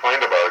Hogan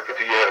complained about it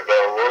because he had a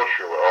Battle Royal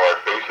shirt with all our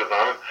faces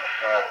on it.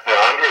 And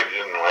Andre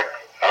didn't like.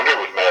 Andre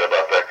was mad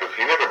about that because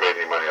he never made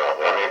any money off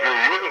it. I mean, if you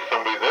were using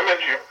somebody's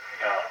image,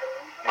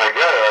 my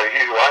God,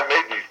 I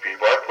made these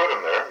people. I put them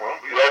there. Well,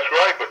 that's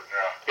right, but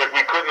if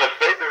we couldn't have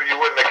stayed there, you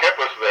wouldn't have kept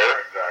us there.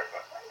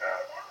 Exactly.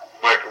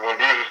 Yeah. Like when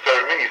Bruiser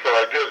started me, he said,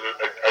 I did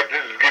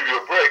is give you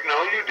a break. No,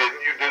 you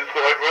didn't. You did so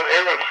I'd run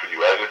errands for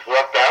you. I just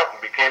lucked out and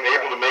became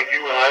able to make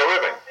you and I a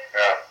living.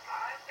 Yeah.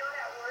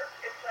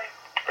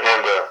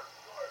 And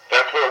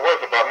that's what it was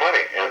about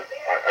money. And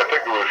I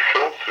think it was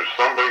Schultz or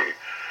somebody,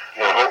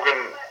 and Hogan,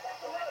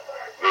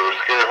 they were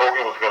scared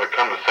Hogan was going to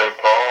come to St.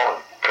 Paul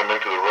and come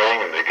into the ring,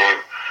 and they gave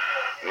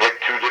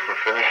Nick 2 different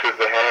finishes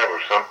to have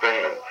or something.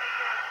 And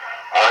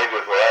I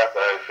just laughed.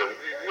 I said,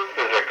 this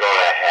isn't going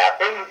to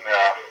happen.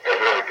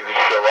 Everybody can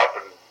just show up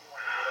and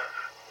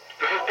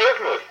this is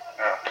business.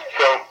 Yeah.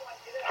 So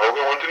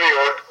Hogan went to New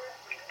York.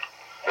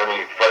 Then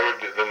he fired.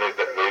 Then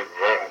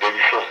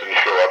David Schultz didn't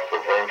show up, so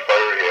Vern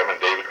fired him, and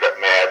David got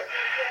mad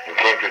and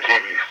came to a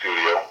TV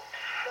studio.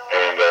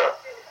 And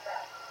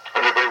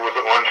everybody was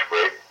at lunch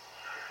break,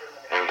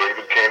 and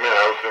David came in.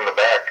 I was in the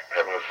back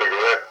having a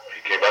cigarette. He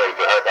came out. He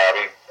said, "Hi,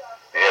 Bobby."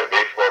 He had a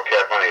baseball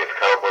cap on. He had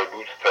cowboy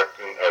boots tucked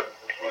in,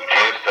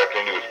 jeans tucked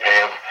into his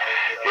pants.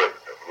 He had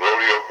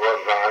rodeo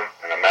gloves on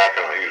and a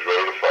mackinac. He was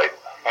ready to fight.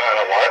 And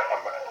a what?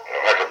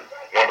 Like a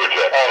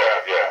lumberjack.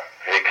 Oh, yeah.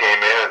 And he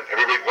came in.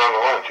 Everybody's gone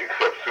to lunch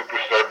except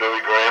superstar Billy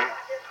Graham,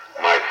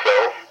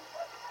 myself,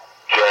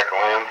 Jack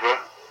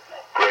Lanza,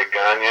 Greg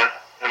Gagne,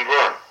 and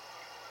Vern.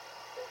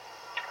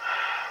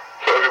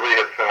 So everybody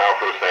had sent out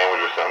for a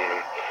sandwich or something.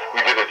 And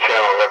we did a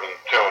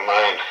Channel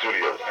 9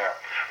 studios. Yeah.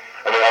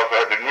 And they also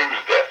had the news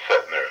desk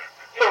set in there.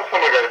 So some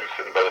of the guys were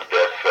sitting by the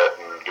desk set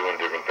and doing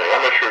different things.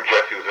 I'm not sure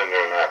Jesse was in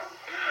there or not.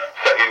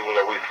 So he would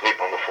always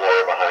sleep on the floor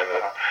behind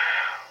them.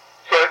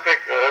 So I think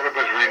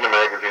everybody's reading a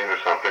magazine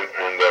or something,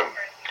 and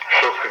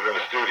Schultz comes in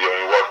the studio and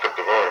he walks up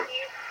to Vern.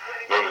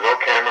 There was no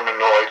cameraman,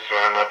 no lights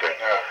around, nothing.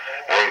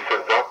 And he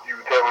said, "Don't you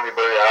tell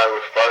anybody I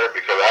was fired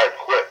because I had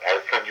quit.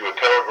 I sent you a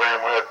telegram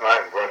last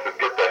night." And Vern said,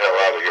 "Get the hell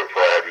out of here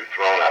before I have you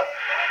thrown out.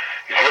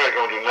 You ain't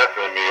going to do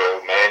nothing to me,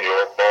 old man, you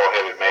old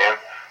bald-headed man."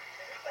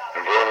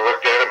 And Vern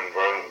looked at him,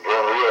 and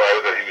Vern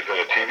realized that he was in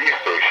a TV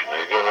station, and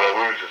he didn't want to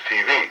lose his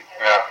TV.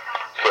 Yeah.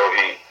 So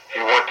he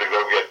went to go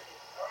get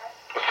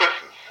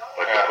assistance,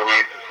 like the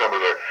police or somebody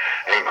there.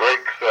 And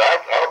Greg said,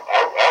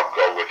 I'll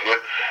go with you.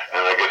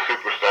 And I guess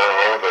Superstar and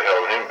Lanza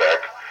held him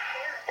back,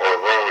 or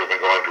Vern would have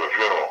been going to a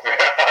funeral.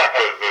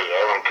 Because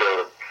I don't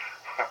care.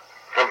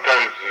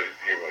 Sometimes,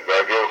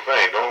 like the old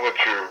saying, don't let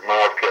your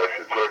mouth catch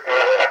your jerk.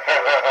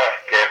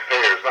 Can't pay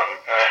or something.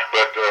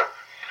 But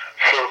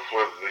Schultz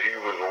was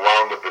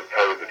wound up as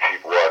tight as a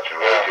cheap watch and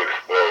ready to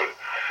explode.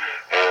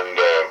 And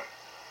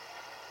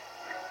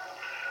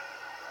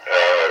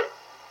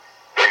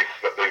they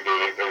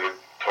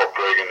told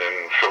Greg, and then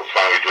Schultz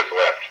finally just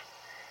left.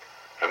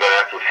 And then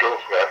after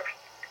Schultz left,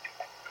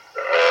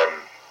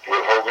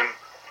 with Hogan,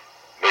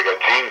 they got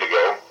Gene to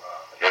go,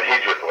 and he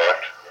just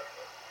left.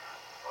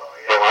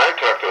 So when I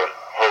talked to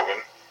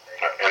Hogan,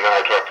 and then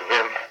I talked to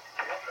Vince,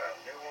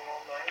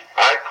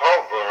 I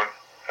called Vern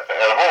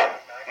at home,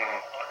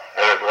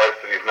 and his wife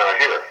said he's not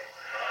here.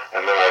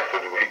 And then I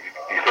said,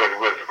 he said he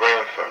was his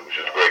grandson, which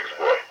is Greg's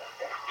boy.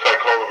 So I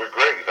called over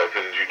Greg. I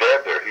said, "Is your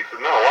dad there?" He said,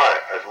 "No, why?"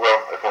 I said, "Well,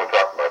 I just want to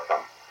talk about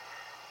something."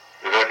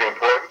 "Is anything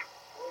important?"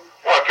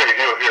 "Well, I figured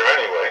he was here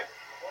anyway."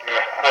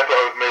 I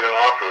thought I was made an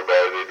offer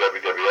about the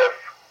WWF.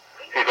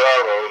 He said,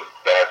 "Oh, those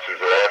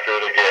bastards are after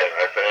it again."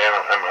 I said,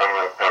 "I'm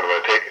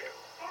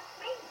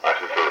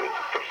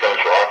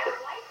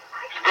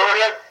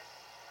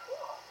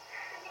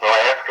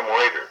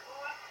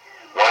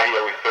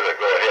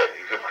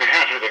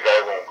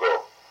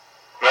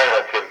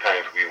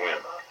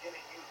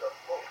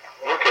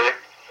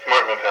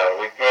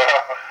mentality.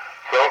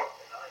 So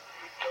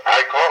I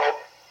called,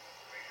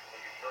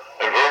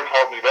 and Vern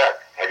called me back.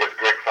 I guess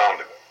Greg found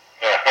him.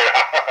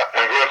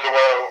 And Vern said,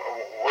 well,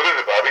 what is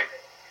it, Bobby?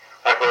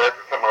 I said, that's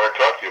something I want to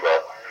talk to you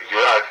about. He said,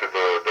 yeah. I said,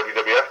 the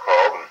WWF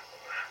called, and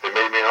they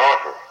made me an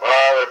offer.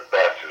 Well, that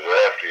bastards are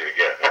after you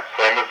again.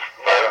 Same as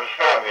Fighting the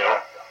Sun, you know.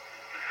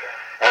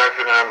 And I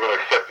said, I'm going to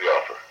accept the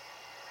offer.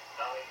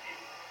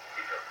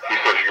 He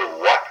says, you're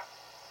what?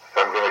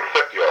 I'm going to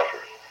accept the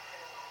offer.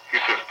 He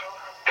says,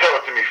 tell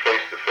it to me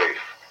face to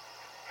face.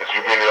 I said,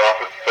 you be in the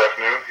office this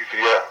afternoon? He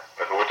said, yeah.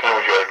 I said, what time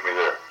would you like me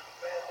there?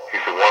 He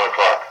said, 1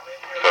 o'clock.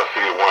 So I'll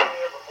see you at 1.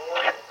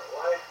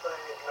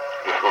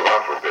 This goes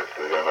on for a bit.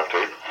 So you got enough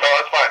tape? No,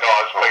 that's fine. No,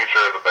 I was just making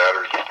sure of the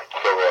batteries.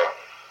 So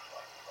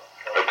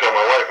I tell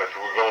my wife, I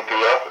said, we're going to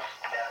the office.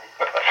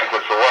 She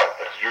said, so what?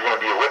 I said, you're going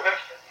to be a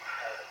witness?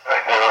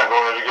 And I'm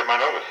going there to get my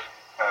notice.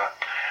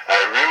 And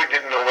I really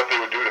didn't know what they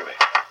would do to me.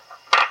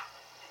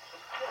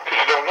 Because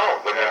you don't know.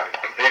 I mean,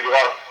 he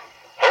lost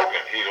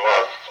Hogan. He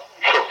lost,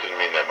 Schultz didn't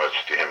mean that much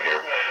to him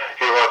here.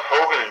 He lost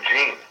Hogan and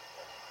Gene.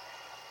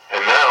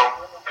 And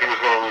now, if he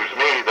was going to lose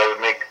me, that would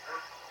make,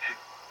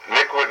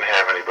 Nick wouldn't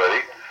have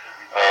anybody.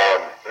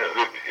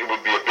 It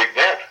would be a big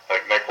net.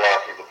 Like Nick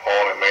lost his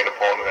opponent, main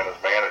opponent, and his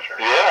manager.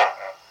 Yeah.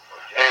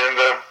 And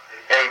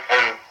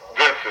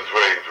Vince's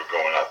ratings were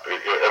going up.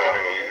 Everything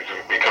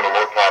was becoming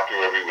more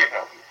popular every week.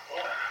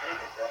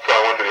 So I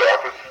went to the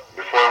office.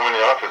 Before I went to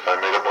the office, I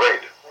made a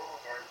blade.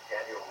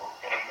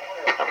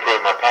 I put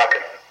it in my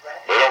pocket.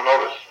 They don't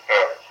notice.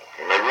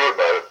 You may read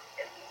about it.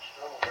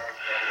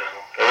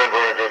 And then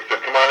Vernon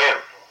said, come on in.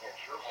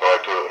 So I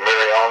told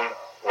Mary Ellen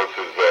was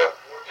his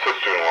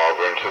sister-in-law,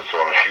 Vern's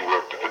sister-in-law. She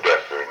worked at the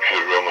desk there. She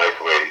was a real nice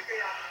lady.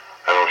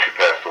 I don't know if she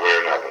passed away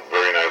or not, but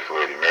very nice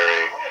lady,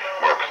 Mary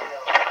Markson.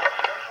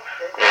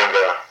 And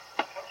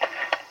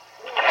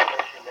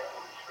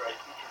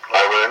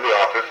I went in the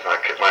office, and I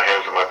kept my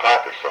hands in my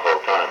pockets the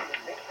whole time.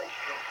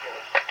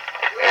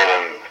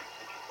 And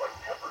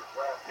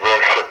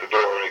Vern shut the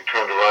door, and he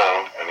turned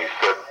around, and he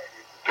said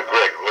to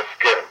Greg, let's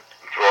get him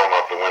and throw him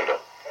out the window.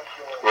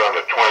 We're on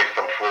the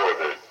 20-some floor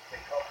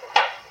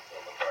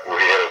where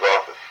he had his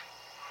office.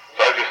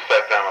 So I just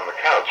sat down on the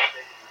couch.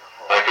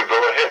 And I said, go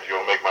ahead,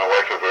 you'll make my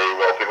wife a very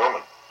wealthy woman.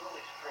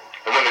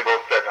 And then they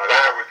both said, no,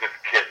 I was just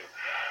kidding.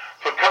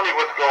 So tell me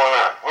what's going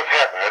on. What's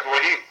happening? I said,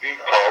 well, he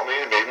called me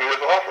and made me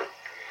this offer,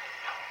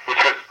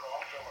 which is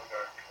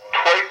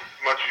twice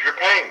as much as you're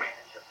paying me.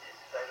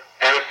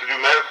 And it's to do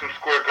Madison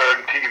Square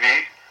Garden TV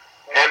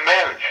and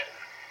manage.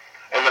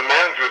 And the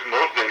managers in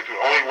those days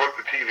would only work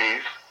the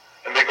TVs,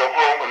 and they go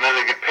home, and then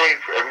they get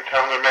paid for every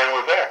time their man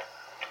was there.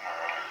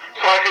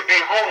 So I could be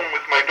home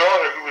with my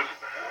daughter, who was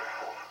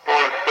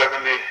born in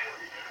 78,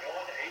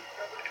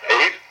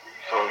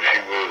 so she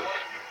was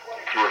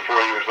 3 or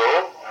 4 years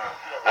old.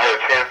 I had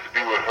a chance to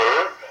be with her,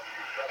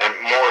 and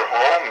more at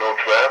home, no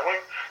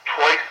traveling,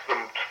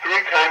 3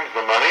 times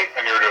the money.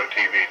 And you were doing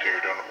TV too, you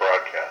were doing the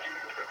broadcast.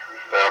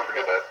 Did I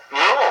forget that?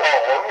 No,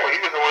 he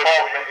was the one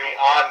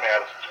on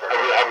Madison Square.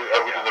 I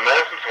would do the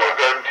Madison Square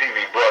Garden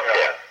TV broadcast.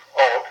 Yeah.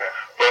 Oh, okay.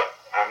 But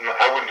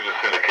I wouldn't do the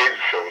syndicated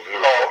shows. There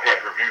was no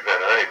pay-per-view then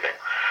or anything.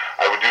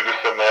 I would do this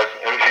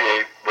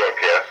MGA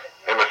broadcast,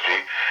 MSG,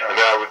 and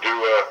then I would do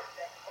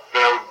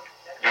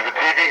the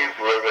TVs,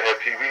 wherever they had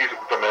TVs,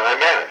 with the men I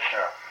managed.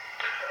 Yeah.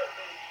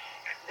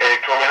 And he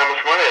told me how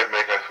much money I'd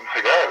make. I said,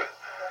 my God.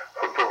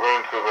 Hook the room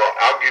and said, well,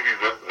 I'll give you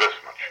this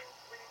much.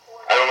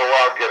 I don't know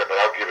where I'll get it, but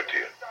I'll give it to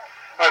you.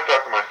 And I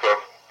thought to myself,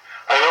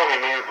 I know he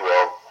means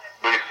well,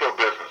 but he's still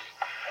business.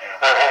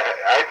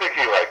 I think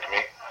he liked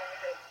me.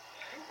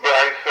 But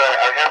I said,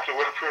 I have to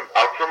work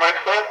out for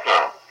myself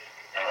now.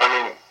 I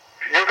mean,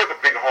 you've got the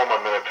big home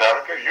on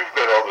Minneapolis. You've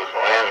got all this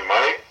land and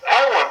money.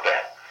 I want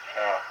that.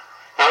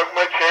 Now's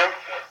my chance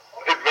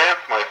to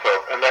advance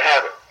myself and to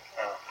have it.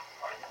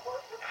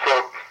 So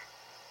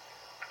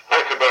I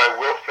said, but I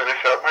will finish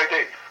out my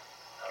dates.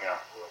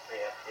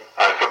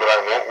 I said, but I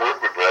won't work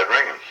with Brad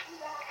Ringens.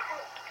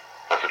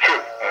 That's the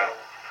truth.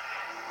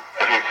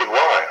 And he said,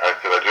 why? I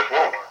said, I just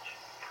won't.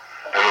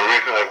 And the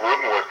reason I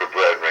wouldn't work with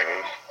Brad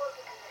Ringens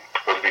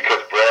was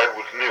because Brad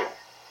was new.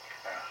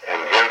 And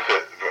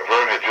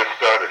Vern had just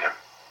started him.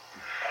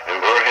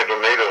 And Vern had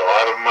donated a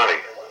lot of money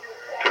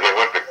to the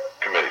Olympic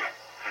Committee.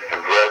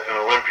 And Brad's an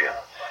Olympian.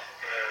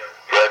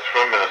 Brad's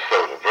from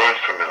Minnesota.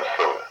 Vern's from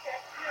Minnesota.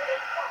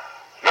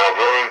 Now,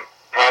 Vern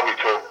probably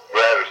told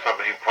Brad or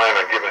something he planned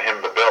on giving him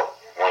the belt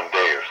one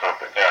day or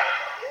something. Yeah.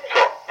 So,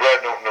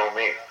 Brad don't know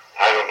me.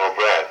 I don't know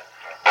Brad.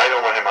 I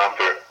don't want him out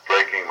there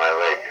breaking my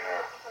leg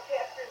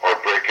or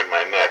breaking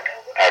my neck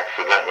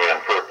accidentally on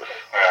purpose.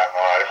 Yeah,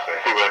 oh, I see.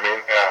 See what I mean?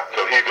 Yeah.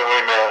 So he's the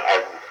only man I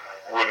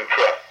wouldn't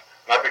trust.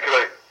 Not because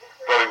I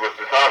thought he was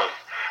dishonest.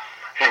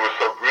 He was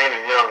so green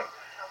and young,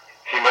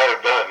 he might have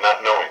done it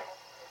not knowing.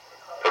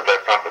 But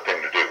that's not the thing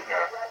to do.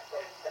 Yeah.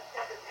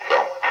 So,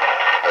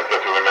 that's the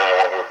only man I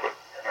won't work with.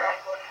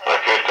 Yeah. I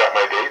finished out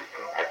my date.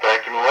 I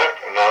thanked him and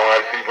left. And now when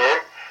I see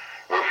Vern,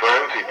 we're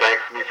friends. He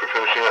thanks me for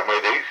finishing out my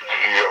dates.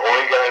 He's the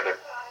only guy that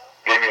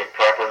gave me a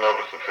proper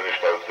notice and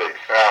finished those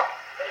dates. Yeah.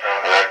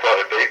 And I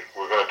thought a date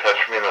were going to touch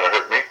me and then it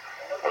hurt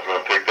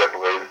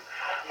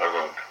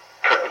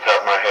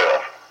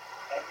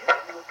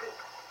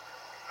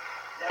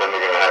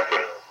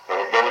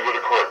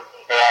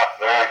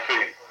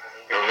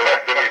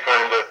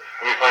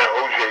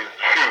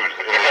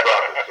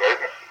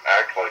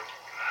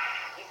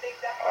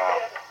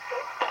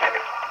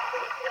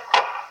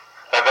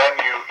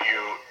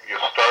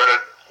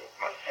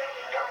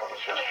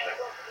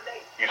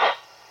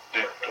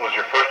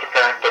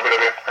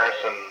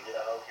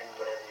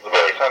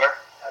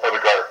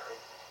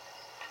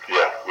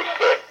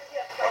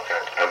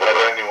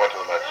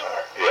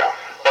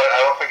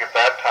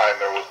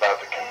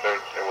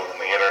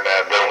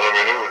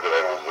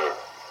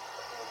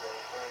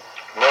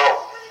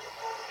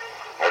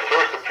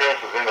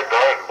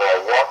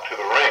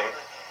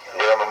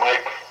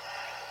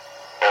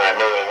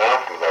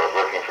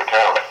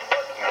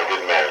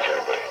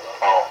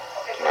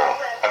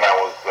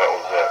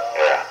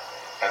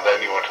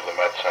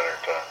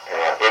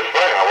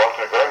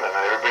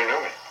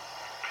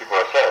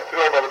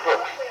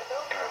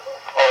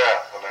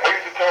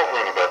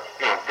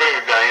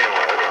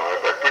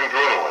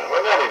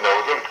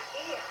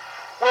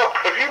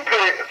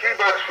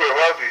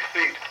lousy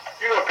seat.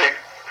 You don't pay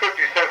 50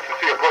 cents to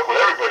see a book with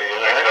everybody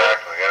in it.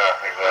 Exactly,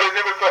 yeah, exactly. They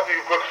never thought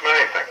these books meant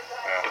anything.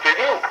 Yeah. But they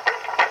do.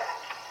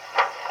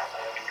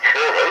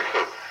 Sure, I used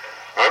to,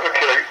 when I was a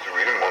kid, I used to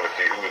read them, want to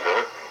see who was in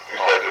it. You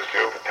said to see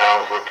what the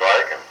towns looked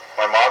like. And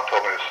my mom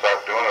told me to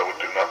stop doing it. It would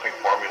do nothing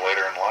for me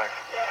later in life.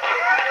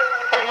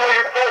 I know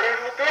your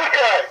father's a good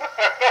guy.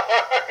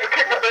 You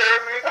kick a bear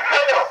in the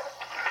tail.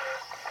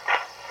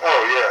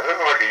 Oh, yeah, this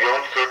is like a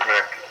young Sir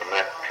Mac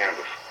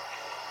canvas.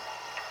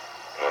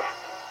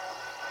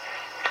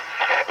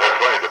 That's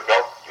funny, the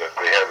belt that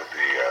they had at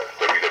the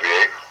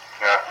WWA,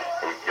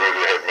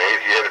 Bruiser had made,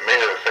 he had it made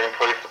at the same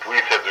place the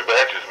police had their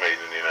badges made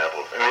in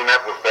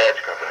Indianapolis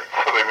Badge Company.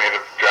 So they made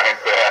a giant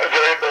badge. A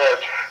giant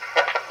badge.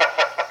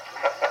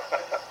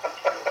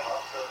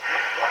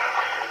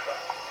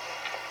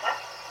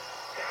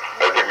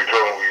 I think we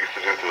told them we used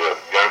to do to the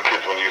young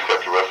kids when you used to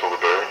have to wrestle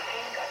the bear.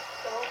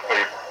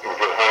 We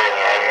put honey in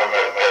our arm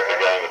and pat the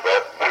guy in the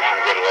butt, wish him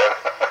good luck.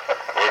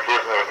 The only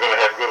person that was going to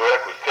have good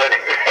luck was Teddy.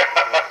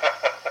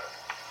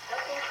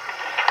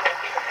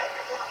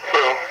 So,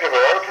 we have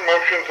a lot of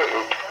promotions that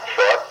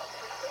fought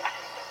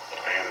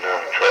and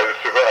tried to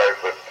survive,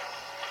 but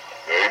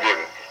they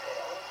didn't.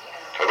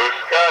 So there's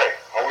Sky.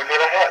 Always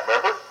had a hat,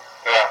 remember?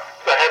 Yeah.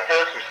 It's a hat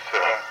Paris used to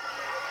sit on.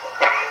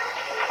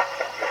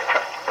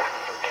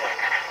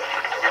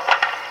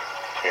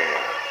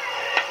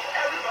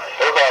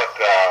 What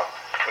about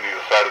when you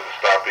decided to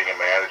stop being a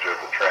manager,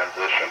 the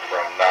transition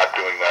from not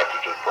doing that to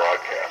just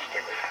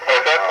broadcasting? And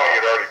at that point,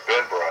 you'd already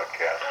been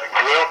broadcasting.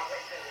 Well,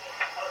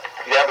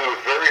 yeah, but it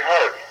was very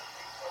hard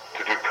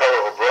to do color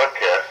or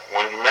broadcast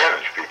when you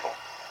manage people.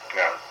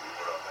 Yeah.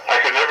 I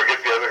could never get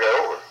the other guy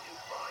over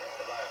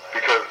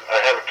because I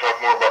had to talk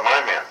more about my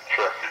man.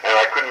 Sure. And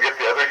I couldn't get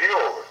the other heel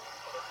over.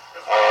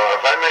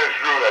 If I managed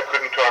Rude, I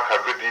couldn't talk how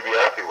good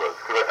DiBiase was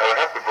because I would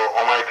have to devote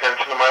all my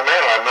attention to my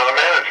man. I'm not a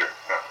manager.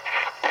 Yeah.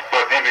 So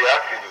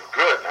DiBiase is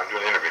good. I'm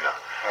doing an interview now.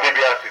 Yeah.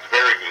 DiBiase is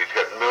very good. He's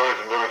got millions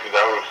and millions of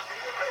dollars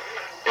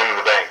in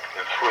the bank,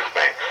 in Swiss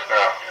banks.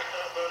 Yeah.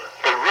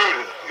 But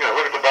Rude is,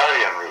 look at the body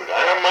on Rude.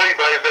 I know money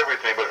buys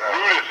everything, but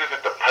Rude is just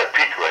at the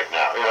peak right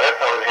now. That's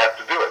how they have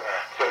to do it.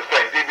 So it's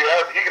saying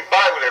DiBiase, he can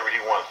buy whatever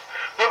he wants.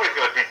 Nobody's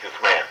going to beat this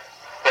man.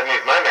 That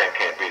means my man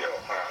can't beat him.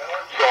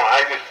 So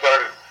I just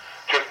started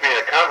just being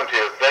a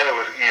commentator. Then it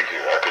was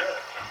easier.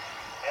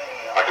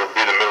 I could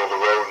be the middle of the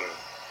road and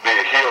be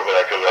a heel, but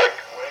I could like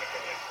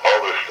all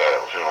their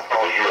styles, put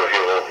the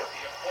heel over.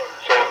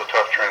 So it was a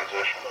tough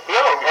transition.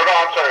 No,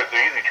 I'm sorry, it's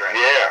an easy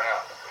transition.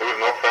 Yeah. It was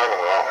no problem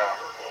at all.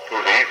 Yeah. It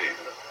was easy.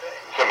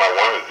 Something I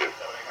wanted to do.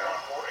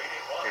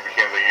 Yeah. You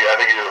became I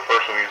think you're the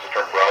first one to use the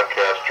term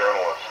broadcast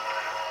journalist.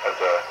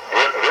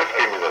 Vince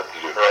gave me that to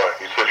do. Really?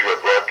 He said you're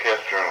a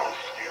broadcast journalist.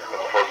 As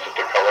opposed to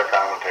the color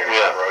commentator,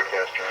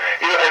 broadcast journalist.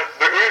 And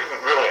there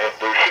isn't really,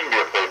 there shouldn't be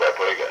a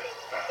play-by-play guy.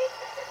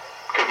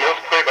 Because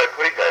most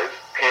play-by-play guys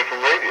came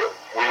from radio,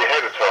 where you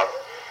had to talk.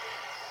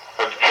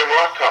 Jim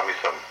Ross taught me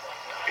something.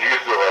 He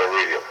used to do a lot of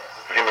radio.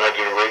 Him and I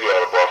did a radio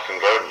out of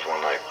Boston Gardens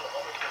one night.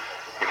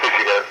 He said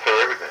you got to say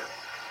everything.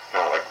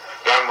 Like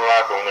Don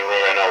Morocco when they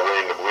ran out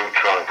wearing the blue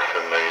trunks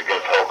and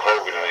against Hulk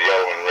Hogan in the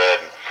yellow and red.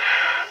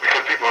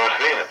 Because people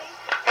aren't seeing it.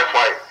 That's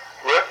why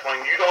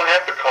wrestling, you don't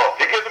have to call.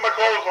 He gives them a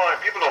clothesline.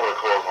 People know what a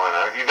clothesline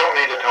is. You don't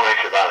need a Tony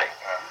Schiavone.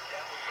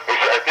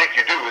 I think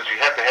you do is you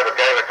have to have a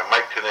guy like a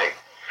Mike Tenay.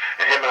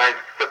 And him and I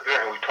sit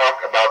there and we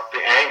talk about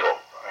the angle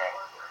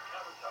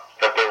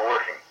that they're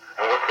working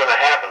and what's going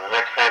to happen the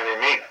next time they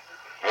meet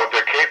and what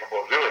they're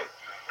capable of doing.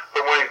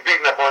 But when he's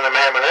beating up on them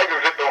ham and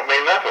eggers, it don't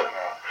mean nothing.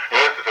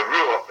 Unless it's a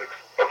real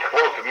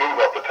explosive move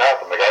off the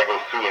top and the guy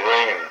goes through the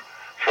ring and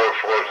 4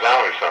 floors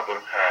down or something.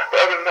 But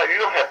other than that, you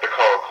don't have to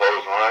call a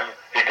clothesline.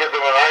 He gives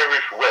them an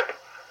Irish whip.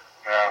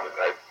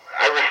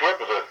 Irish whip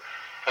is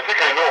I think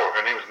I know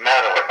her. Her name's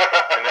Madeline,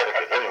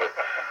 Connecticut. Anyway.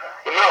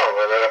 But no,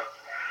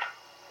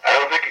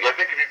 I think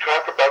if you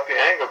talk about the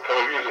angle,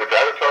 if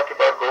I'd have talked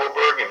about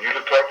Goldberg and you'd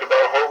have talked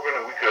about Hogan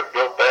and we could have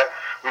built that,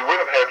 we would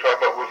have had to talk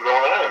about what's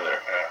going on in there.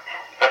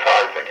 That's how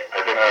I think. I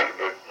think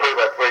the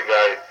play-by-play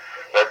guy,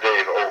 that day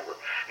is over.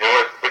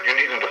 But you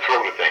need him to throw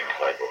to things.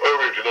 Like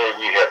earlier today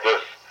we had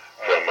this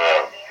from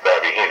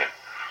Bobby Heenan.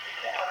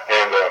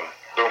 And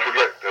don't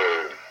forget,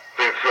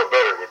 things feel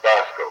better with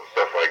Bosco,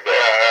 stuff like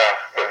that.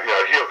 But,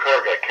 a heel car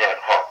guy can't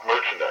hawk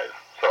merchandise.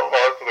 So, well,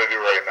 that's what they do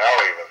right now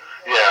even.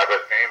 Yeah,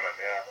 but Heyman,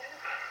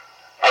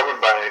 I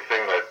wouldn't buy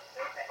anything that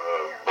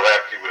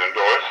Blassie would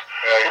endorse.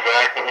 Yeah,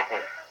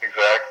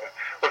 exactly.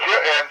 But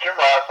Jim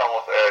Ross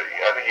almost,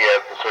 I think he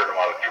has a certain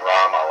amount of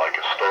drama, like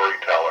a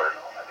storyteller.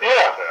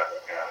 Yeah.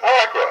 I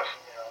like Ross.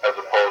 As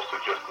opposed to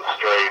just the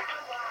straight,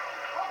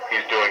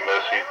 he's doing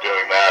this, he's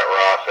doing that.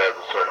 Ross has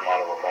a certain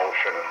amount of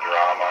emotion and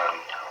drama.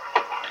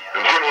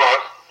 And Jim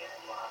Ross,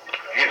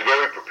 he's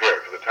very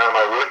prepared. For the time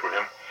I worked with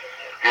him,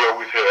 he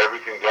always had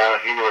everything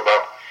down. He knew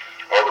about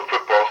all the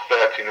football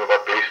stats. He knew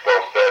about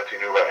baseball stats. He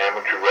knew about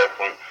amateur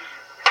wrestling.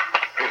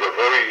 He's a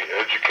very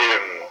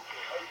educated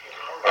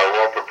and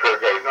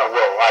well-prepared guy. He's not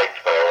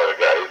well-liked by a lot of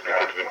guys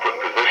because he's been put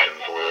in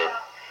positions where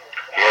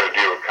he had to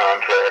deal with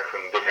contracts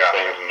and different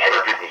things and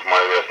other people's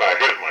money. That's not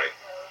his money.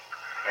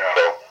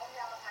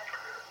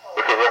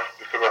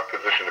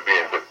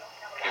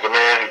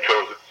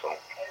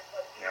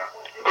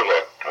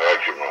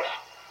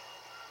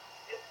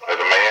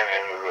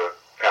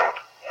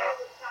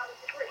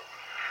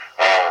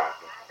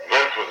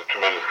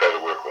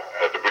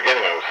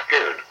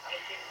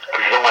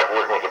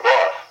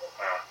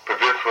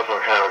 wasn't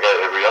the kind of guy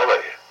that ever yelled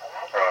at you.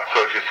 So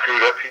if you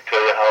screwed up, he'd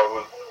tell you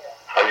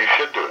how you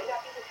should do it.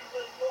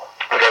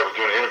 Like I was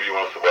doing an interview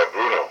once about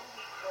Bruno.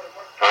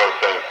 I was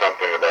saying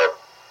something about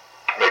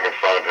making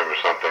fun of him or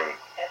something.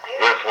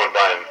 Vince went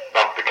by and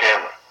bumped the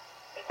camera.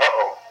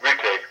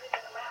 Retake.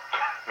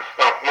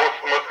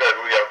 Most guys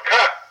will yell,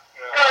 cut!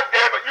 God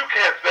damn it, you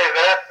can't say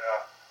that!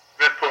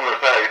 Vince pulled him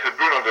aside. He said,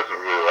 Bruno doesn't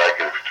really like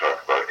it if you talk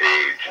about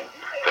age and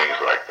things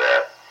like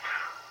that.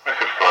 I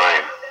said,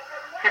 fine.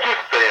 You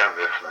just stay on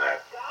this and that.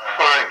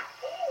 Fine.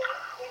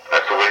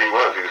 That's the way he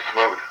was. He was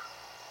smooth.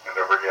 And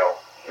never yelled.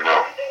 No.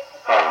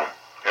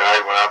 And I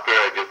went out there,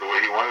 I did the way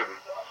he wanted.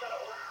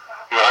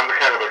 You know, I'm the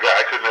kind of a guy,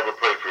 I could never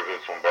play for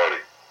Vince Lombardi.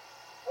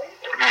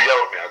 If you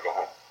yell at me, I'll go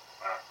home.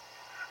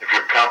 If you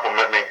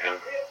compliment me and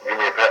give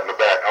me a pat in the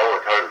back, I'll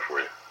work harder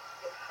for you.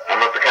 I'm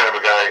not the kind of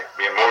a guy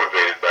being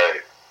motivated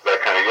by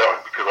that kind of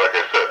yelling, because like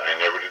I said, I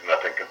never did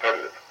nothing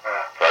competitive.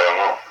 So I don't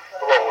know.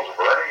 Well, was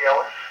Vernon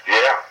yelling?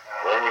 Yeah,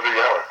 Vernon was a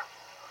yeller.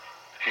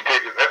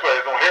 That's why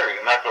he has no hair. He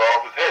knocked it all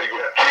off his head. He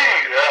goes,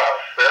 geez,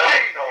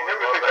 geez. He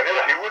never said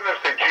geez. He wouldn't have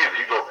said geez.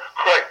 He'd go,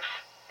 cripes.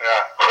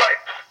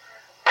 Cripes.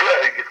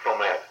 Yeah, he'd get so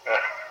mad.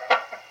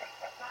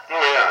 Oh,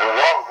 yeah, and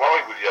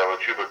Wally would yell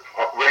at you, but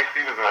Ray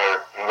Stevens and I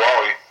are in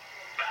Wally,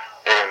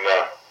 and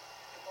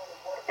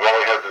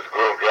Wally has this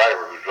girl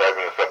driver who's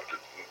driving us up to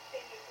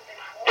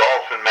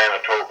Dawson,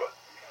 Manitoba,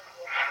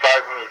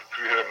 500,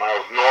 300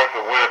 miles north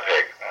of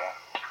Winnipeg.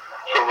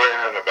 So Ray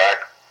and I in the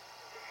back,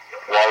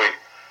 Wally,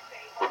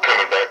 we're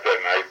coming back that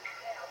night.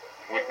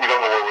 We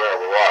don't know where we are.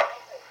 We're lost.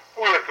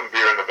 We had some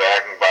beer in the back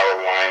and a bottle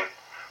of wine.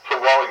 So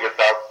Wally gets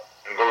out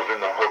and goes in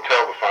the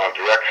hotel to find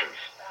directions.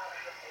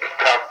 The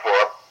cops pull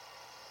up.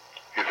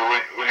 He said,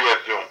 what are you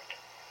guys doing?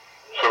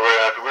 So Ray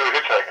and I said, we were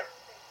hitchhiking.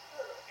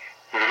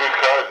 He said, whose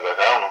car is this?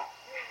 I don't know.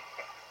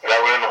 Guy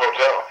went in the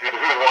hotel. He said,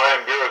 whose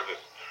wine and beer is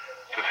this?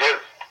 This is his.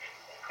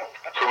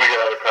 So we get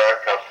out of the car.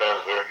 Cop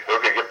stands there. He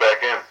said, okay, get back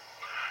in.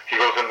 He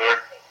goes in there.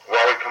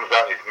 Wally comes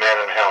out and he's mad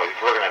in hell.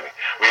 He's looking at me.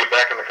 We get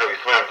back in the car. He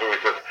slams the door.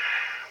 He says,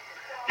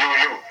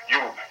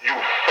 you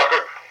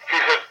fucker. He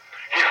says,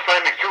 he's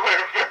fined me $250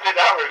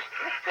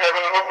 for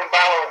having an open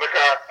bottle in the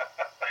car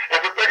and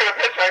for picking up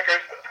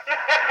hitchhikers.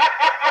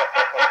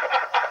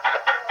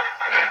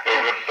 And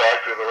we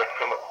talked to the rest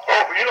of them.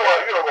 Oh, but you know what?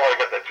 You know Wally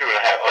got that 2.5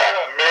 back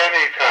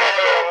many times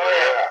over.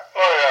 Yeah.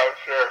 Oh, yeah, I'm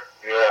sure.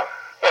 Yeah.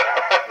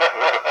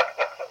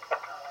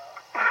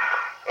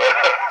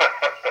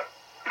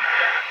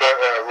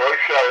 Roy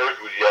Shires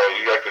would yell.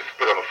 You like to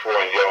spit on the floor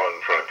and yell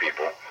in front of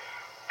people.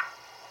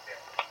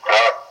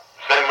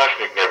 Sam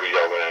Mushnick never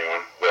yelled at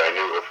anyone that I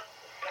knew of.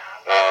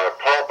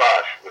 Paul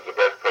Bosch was the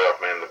best playoff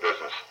man in the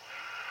business.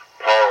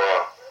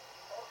 Paul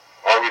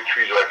always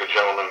treated like a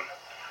gentleman.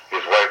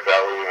 His wife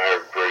Valerie and I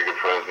are very good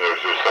friends. And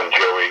there's their son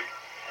Joey,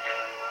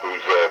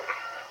 who's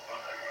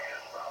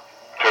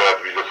turned out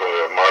to be just a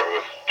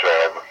marvelous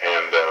child.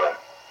 And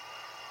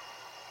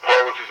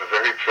Paul was just a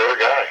very fair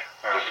guy.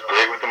 Just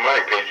great with the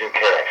money, paid you in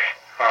cash.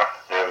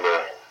 And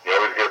you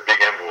always get a big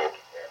envelope.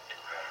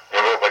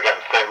 Envelope I got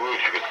in St.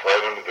 Louis, you could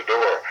slide under the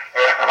door.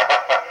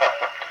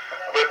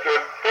 But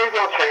things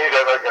don't change.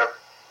 As I got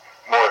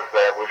more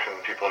established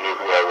and people knew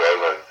who I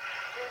was,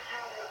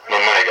 my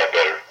money got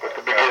better. But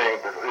the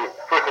beginning,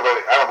 first of all,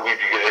 I don't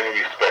believe you get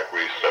any respect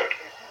where you start.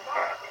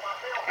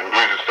 And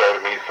Bruiser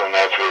started me so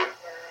naturally.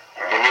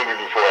 He knew me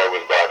before I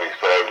was Bobby,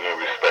 so I had no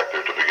respect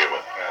there to begin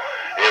with.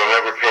 And he'll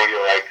never pay you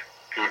like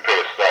he would pay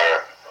a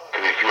star,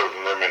 because he feels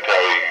in their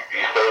mentality, he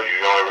sells you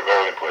don't ever go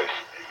anyplace.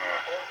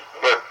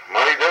 But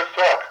money does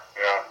talk.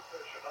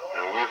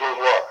 And weasels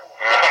walk.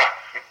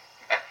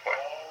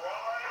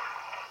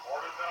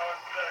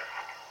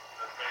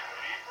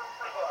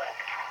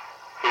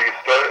 So you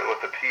started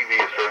with the TV,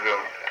 you started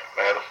doing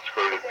Madison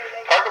Square.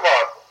 Talk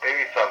about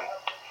maybe some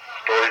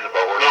stories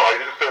about where... No, I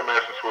didn't start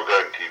Madison Square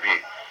Garden TV.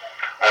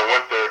 I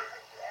went there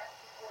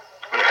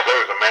because I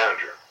was a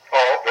manager.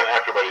 Then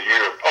after about a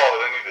year,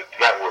 then you did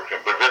that worked in.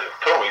 But Vince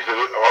told me, he said,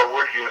 I'll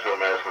work you into the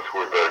Madison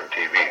Square Garden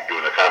TV,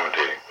 doing the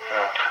commentating.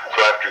 So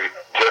after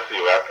Jesse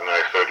left and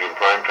I started doing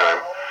primetime,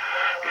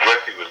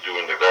 Jesse was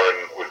doing the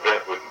Garden with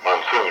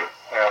Monsoon.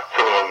 So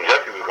when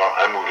Jesse was gone,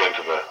 I moved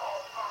into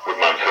with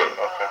Monsoon.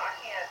 Okay.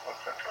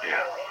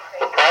 Yeah.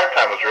 Well,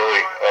 primetime was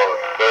really,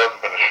 there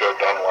hasn't been a show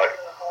done like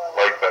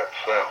that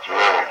since.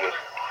 No.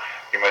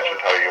 You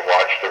mentioned how you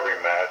watched every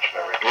match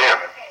and everything.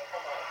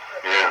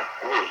 Yeah.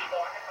 It was,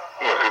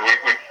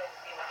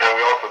 and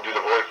we also do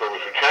the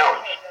voiceovers for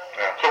Challenge.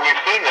 So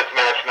we've seen this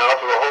match now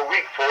for the whole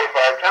week 4 or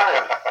 5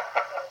 times.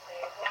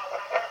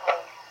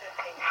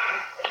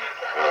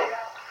 So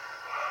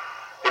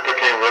it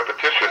became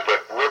repetitious, but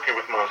working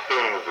with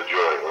Monsoon was a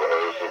joy.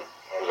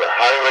 It was a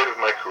highlight of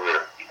my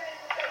career.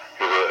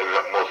 He was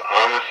the most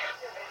honest,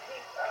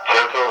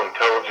 gentle,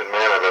 intelligent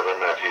man I've ever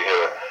met. He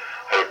had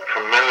a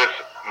tremendous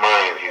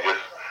mind. He was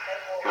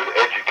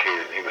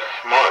educated. He was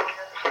smart.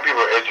 Some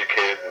people are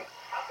educated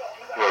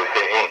and they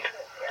say ain't.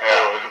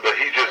 But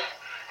he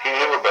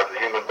knew about the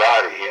human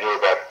body. He knew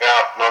about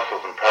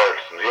muscles and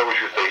parts. And he always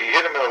used to say, he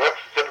hit him in the left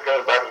specific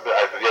on the back of the butt.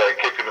 I said, yeah, I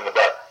kicked him in the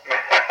butt. Yeah,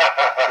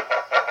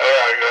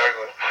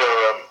 exactly.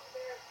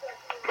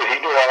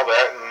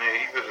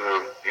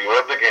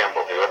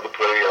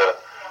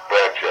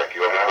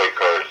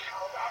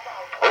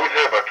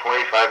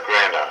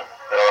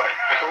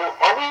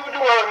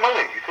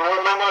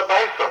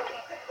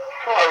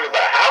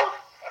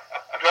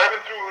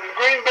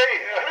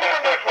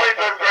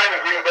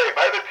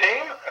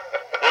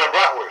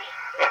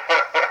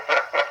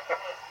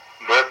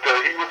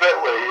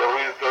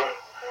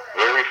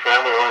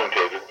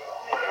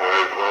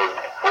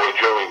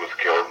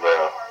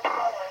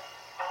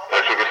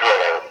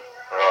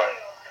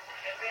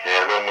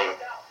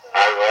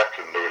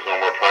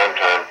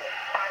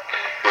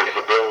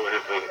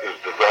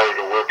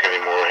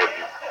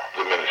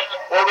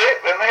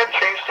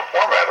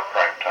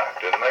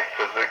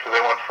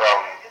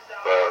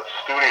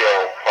 studio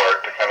part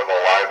to kind of a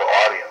live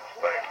audience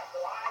thing.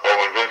 Well,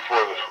 when Vince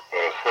wore the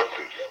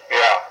sweatsuits.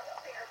 Yeah.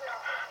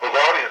 Those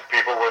audience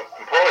people were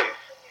employees.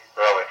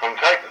 Really? From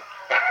Titan.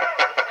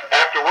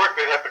 After work,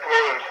 they'd have to come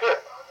over and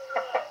sit.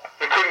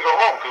 They couldn't go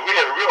home because we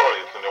had a real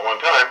audience in there one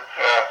time.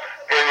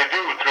 Yeah. And you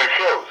do 3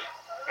 shows.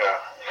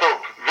 Yeah. So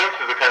Vince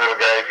is the kind of a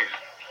guy, if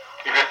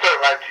you start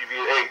live TV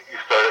at 8,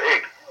 you start at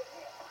 8.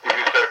 If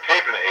you start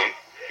taping at 8,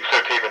 you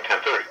start taping at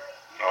 10:30.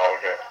 Oh,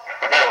 okay.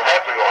 You don't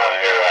have to go on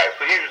air live.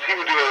 So he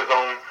would do his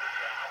own.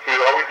 He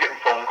was always getting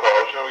phone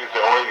calls. You know, he's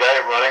the only guy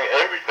running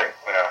everything.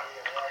 Yeah.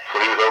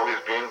 So he was always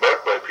being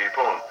bugged by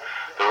people, and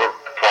there were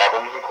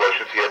problems and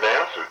questions he had to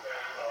answer.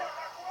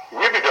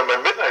 We'd be done by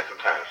midnight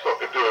sometimes. So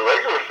if they were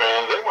regular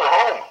fans, they went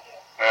home.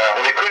 Yeah.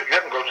 And they couldn't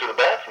get and go to the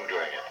bathroom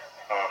doing it.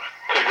 Oh.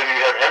 Because then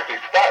you have empty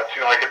spots.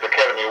 You know, like at the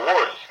Academy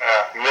Awards.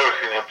 Yeah. You never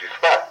see an empty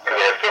spot. Because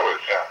they have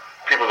fillers. Yeah.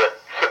 People that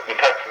sit in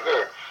tuxes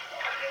there.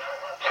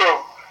 So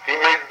he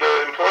made the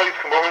employees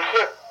come over and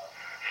sit.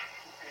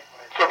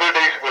 So their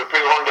days were a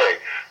pretty long day.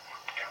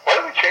 Why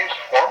did they change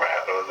the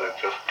format? Or was it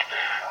just...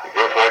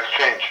 Vince likes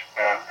change.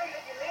 Yeah.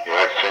 He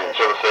likes change.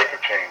 For the sake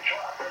of change.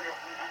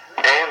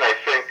 And I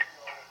think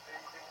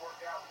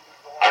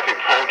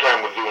primetime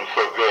was doing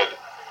so good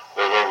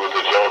that there was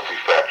a jealousy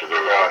factor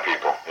there with some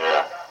people.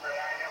 Yeah.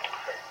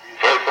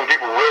 So some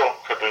people will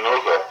cut their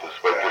nose off to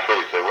spite their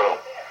face. They will.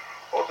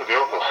 What's the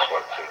deal with those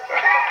sweatsuits?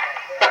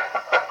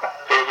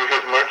 Those were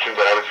his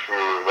merchandise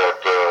for that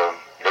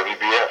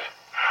WBF.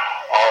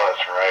 Oh,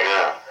 that's right.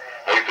 Yeah.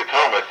 I used to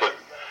tell him, I said,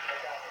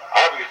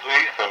 obviously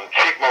some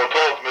cheap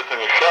motel's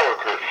missing a shower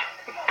curtain.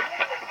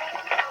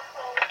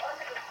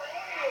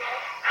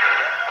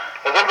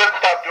 Has then been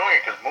stopped doing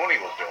it because Mooney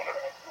was doing it.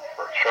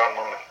 For Sean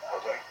Mooney,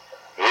 wasn't he?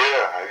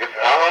 Yeah, I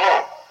don't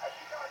know.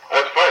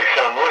 That's funny.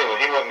 Sean Mooney, when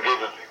he went and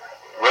gave his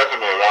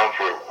resume around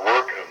for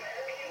work in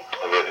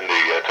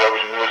the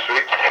television industry,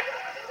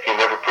 he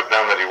never put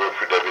down that he worked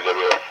for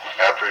WWF.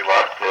 After he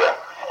left? Yeah.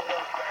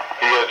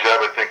 He had a job,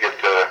 I think, at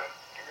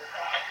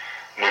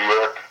New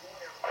York.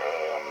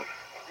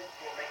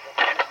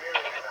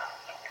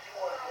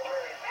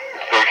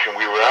 The station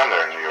we were on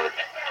there in New York.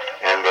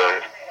 And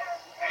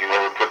he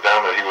never put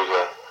down that he was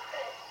an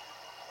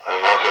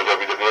announcer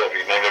at WWF.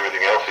 He named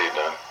everything else he had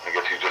done. I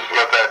guess he just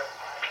got that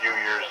few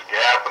years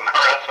gap in the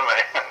resume.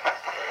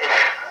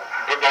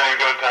 Put down you're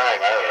doing time.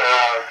 I don't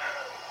know.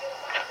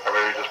 Or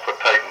maybe just put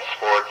Titan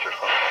Sports or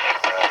something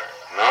like that.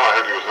 No, I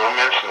heard there was no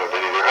mention of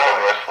it. He worked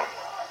on wrestling.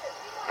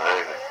 Not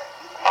anything.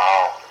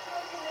 Wow.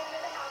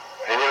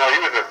 And you know, he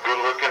was a